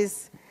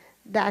service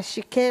that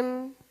she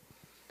came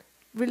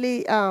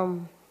really,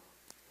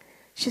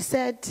 she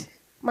said,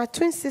 my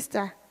twin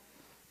sister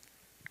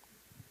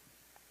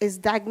is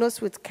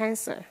diagnosed with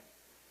cancer.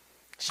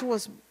 She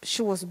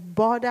was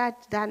bothered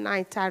that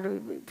night.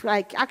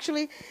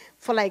 Actually,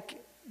 for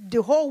like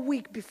the whole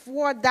week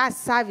before that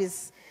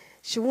service,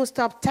 she won't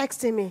stop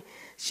texting me.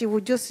 She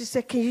would just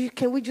say,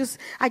 can we just,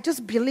 I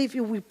just believe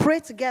if we pray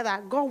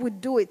together, God will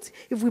do it.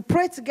 If we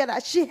pray together,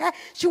 she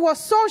was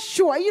so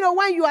sure. You know,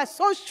 when you are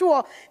so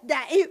sure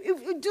that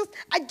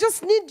I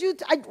just need you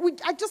to,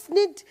 I just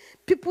need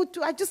people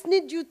to, I just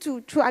need you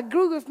to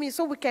agree with me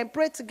so we can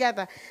pray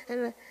together.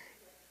 And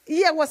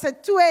it was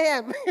at 2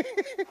 a.m.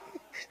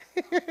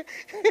 It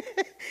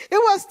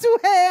was 2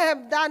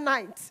 a.m. that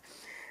night.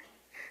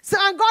 So,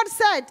 and God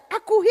said, I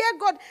could hear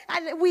God.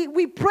 And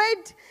we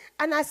prayed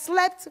and I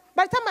slept.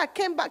 By the time I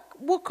came back,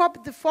 woke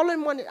up the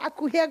following morning, I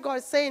could hear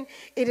God saying,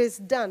 it is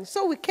done.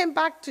 So we came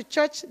back to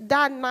church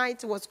that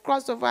night. It was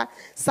crossover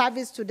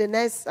service to the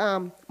next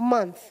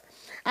month.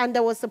 And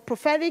there was a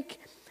prophetic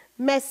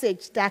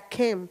message that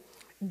came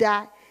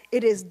that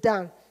it is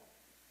done.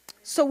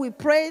 So we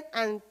prayed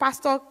and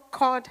Pastor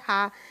called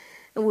her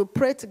and we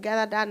prayed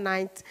together that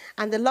night.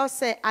 And the Lord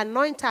said,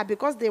 anoint her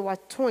because they were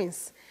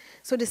twins.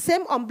 So the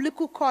same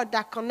umbilical cord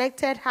that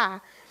connected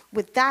her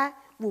with that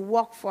will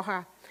work for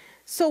her.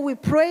 So we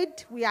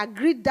prayed, we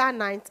agreed that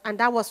night, and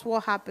that was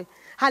what happened.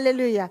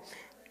 Hallelujah.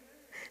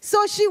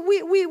 So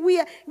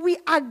we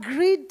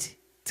agreed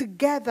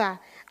together.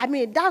 I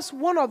mean, that's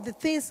one of the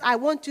things I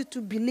want you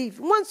to believe.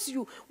 Once, if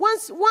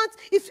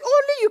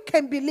only you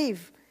can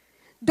believe.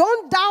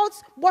 Don't doubt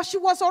what she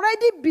was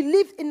already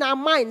believed in her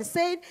mind,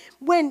 saying,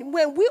 when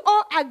we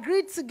all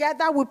agreed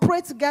together, we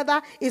prayed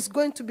together, it's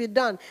going to be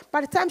done.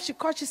 By the time she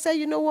called, she said,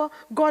 you know what?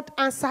 God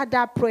answered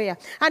that prayer.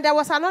 And there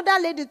was another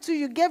lady too,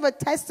 you gave a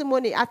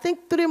testimony, I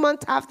think 3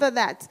 months after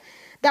that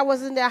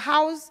was in the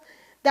house,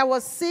 that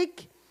was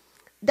sick,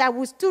 that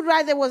we stood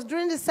right there, was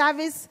during the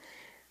service.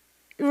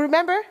 You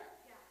remember?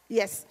 Yeah.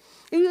 Yes.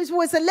 It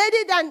was a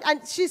lady,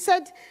 and she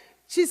said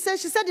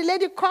the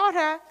lady called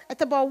her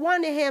at about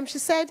 1 a.m. She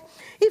said,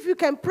 if you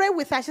can pray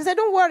with her. She said,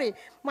 don't worry,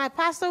 my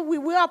pastor, we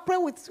will pray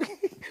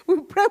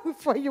we pray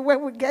for you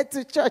when we get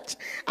to church.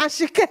 And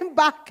she came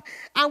back,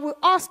 and we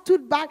all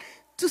stood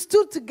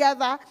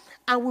together,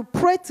 and we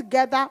prayed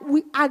together.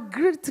 We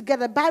agreed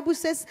together. The Bible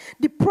says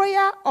the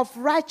prayer of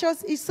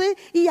righteous,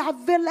 he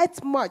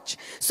availeth much.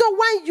 So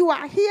when you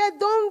are here,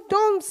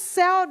 don't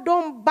sell,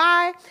 don't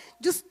buy.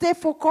 Just stay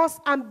focused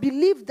and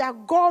believe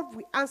that God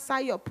will answer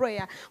your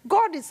prayer.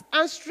 God is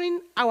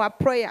answering our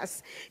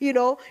prayers. You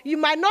know, you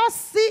might not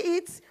see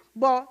it,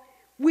 but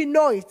we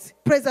know it.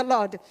 Praise the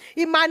Lord.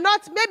 It might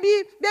not,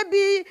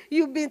 maybe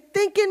you've been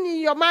thinking in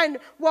your mind,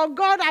 well,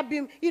 God, I've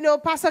been,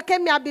 Pastor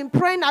Kemi, I've been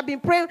praying.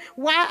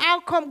 Why, how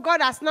come God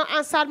has not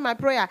answered my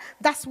prayer?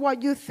 That's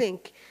what you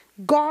think.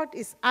 God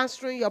is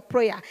answering your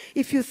prayer.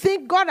 If you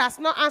think God has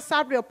not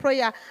answered your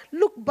prayer,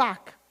 look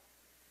back.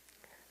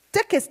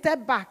 Take a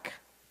step back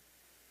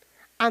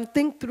and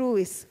think through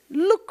it.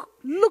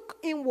 Look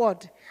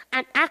inward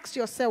and ask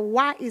yourself,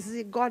 why is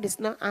it God is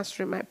not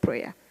answering my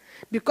prayer?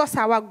 Because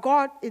our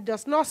God, it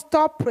does not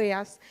stop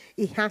prayers,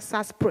 He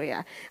answers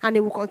prayer. And He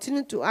will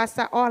continue to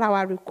answer all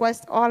our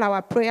requests, all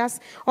our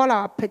prayers, all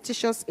our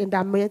petitions in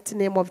the mighty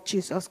name of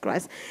Jesus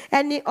Christ.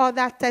 Any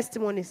other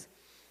testimonies?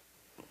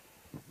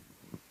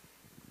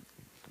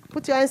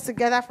 Put your hands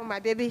together for my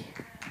baby.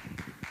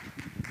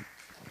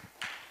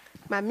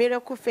 My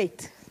miracle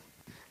faith.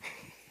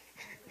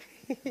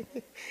 Good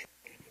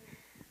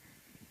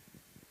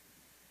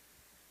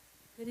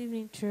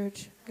evening,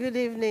 church. Good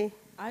evening.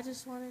 I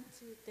just wanted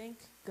to thank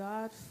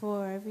God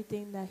for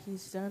everything that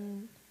He's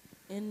done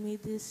in me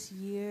this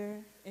year.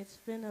 It's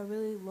been a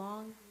really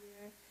long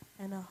year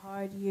and a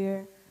hard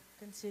year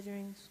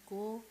considering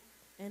school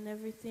and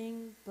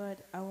everything, but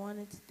I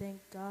wanted to thank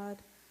God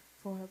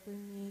for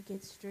helping me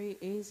get straight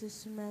A's this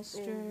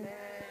semester. Amen.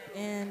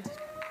 And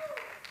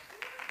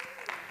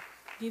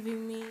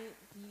giving me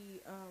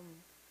the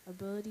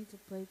ability to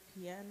play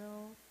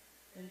piano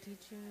and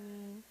teaching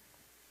me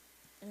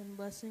and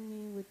blessing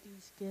me with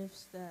these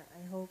gifts that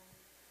I hope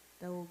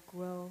that will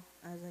grow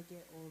as I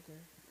get older.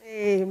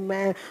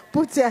 Amen.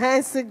 Put your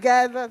hands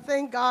together.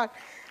 Thank God.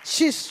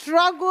 She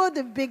struggled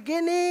the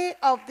beginning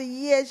of the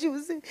year. She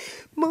was saying,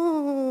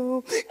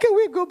 Mom, can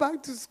we go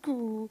back to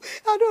school?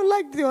 I don't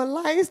like the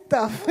online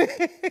stuff.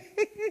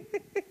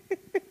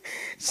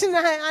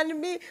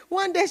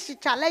 One day she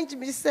challenged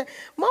me. She said,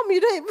 Mom, you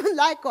don't even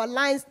like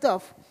online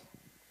stuff.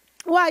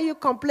 Why are you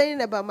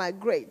complaining about my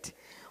grade?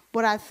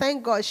 But I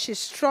thank God she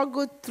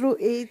struggled through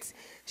it.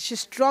 She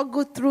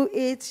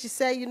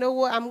said, you know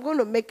what, I'm going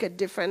to make a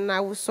difference and I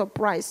will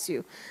surprise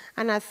you.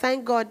 And I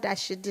thank God that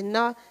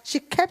she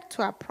kept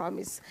to her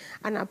promise.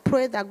 And I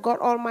pray that God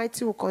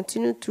Almighty will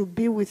continue to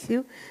be with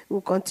you,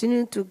 will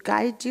continue to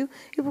guide you.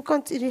 It will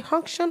continue, the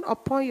unction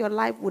upon your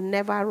life will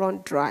never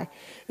run dry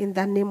in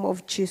the name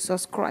of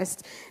Jesus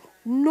Christ.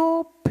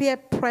 No peer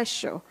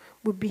pressure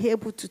will be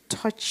able to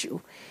touch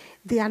you.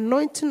 The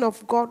anointing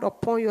of God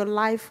upon your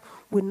life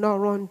will not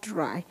run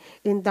dry.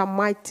 In the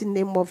mighty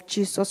name of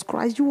Jesus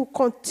Christ, you will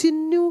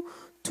continue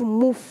to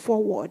move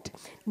forward.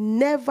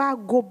 Never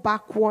go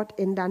backward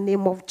in the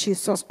name of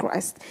Jesus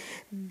Christ.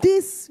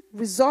 This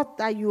result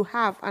that you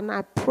have, and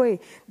I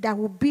pray that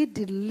will be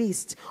the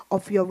least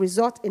of your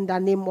result in the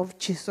name of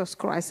Jesus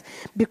Christ.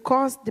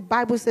 Because the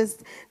Bible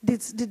says the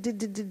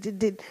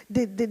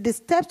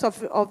steps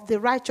of the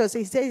righteous,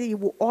 he says he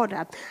will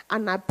order.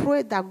 And I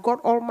pray that God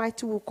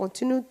Almighty will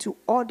continue to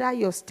order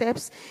your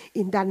steps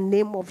in the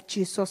name of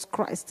Jesus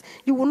Christ.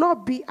 You will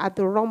not be at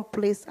the wrong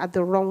place at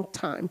the wrong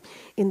time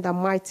in the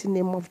mighty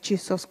name of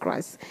Jesus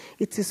Christ.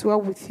 It is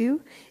well with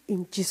you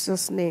in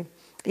Jesus' name.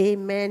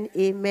 Amen,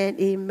 amen,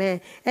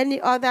 amen.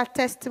 Any other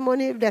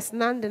testimony? If there's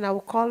none, then I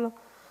will call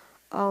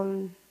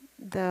on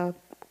the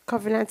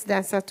covenant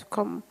dancer to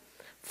come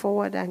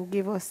forward and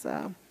give us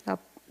a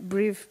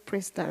brief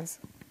praise dance.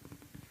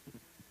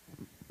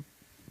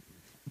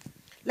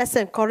 Let's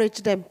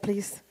encourage them,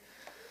 please.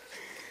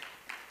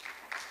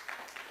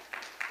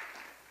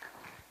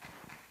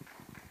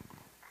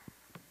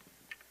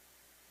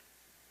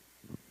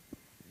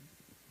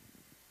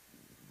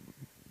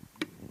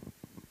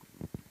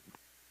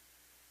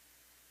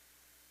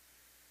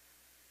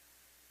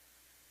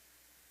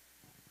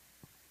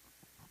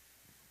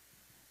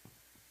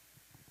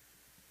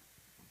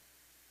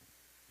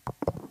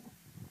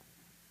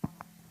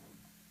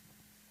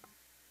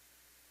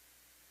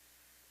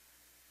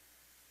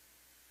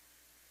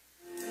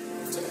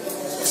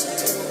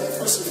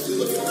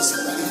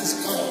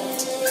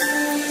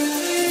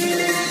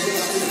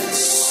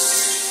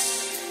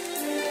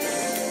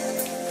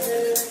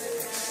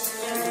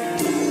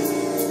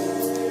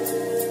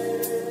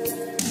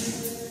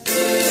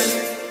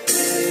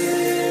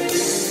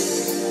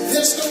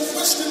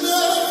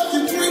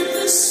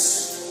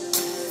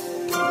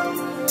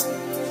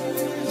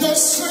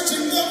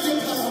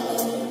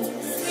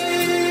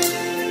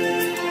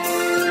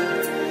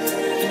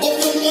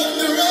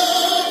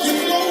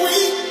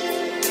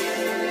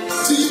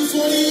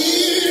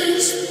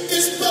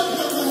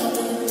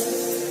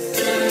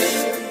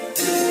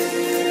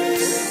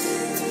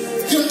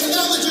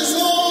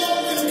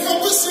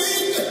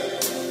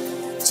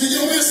 To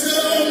your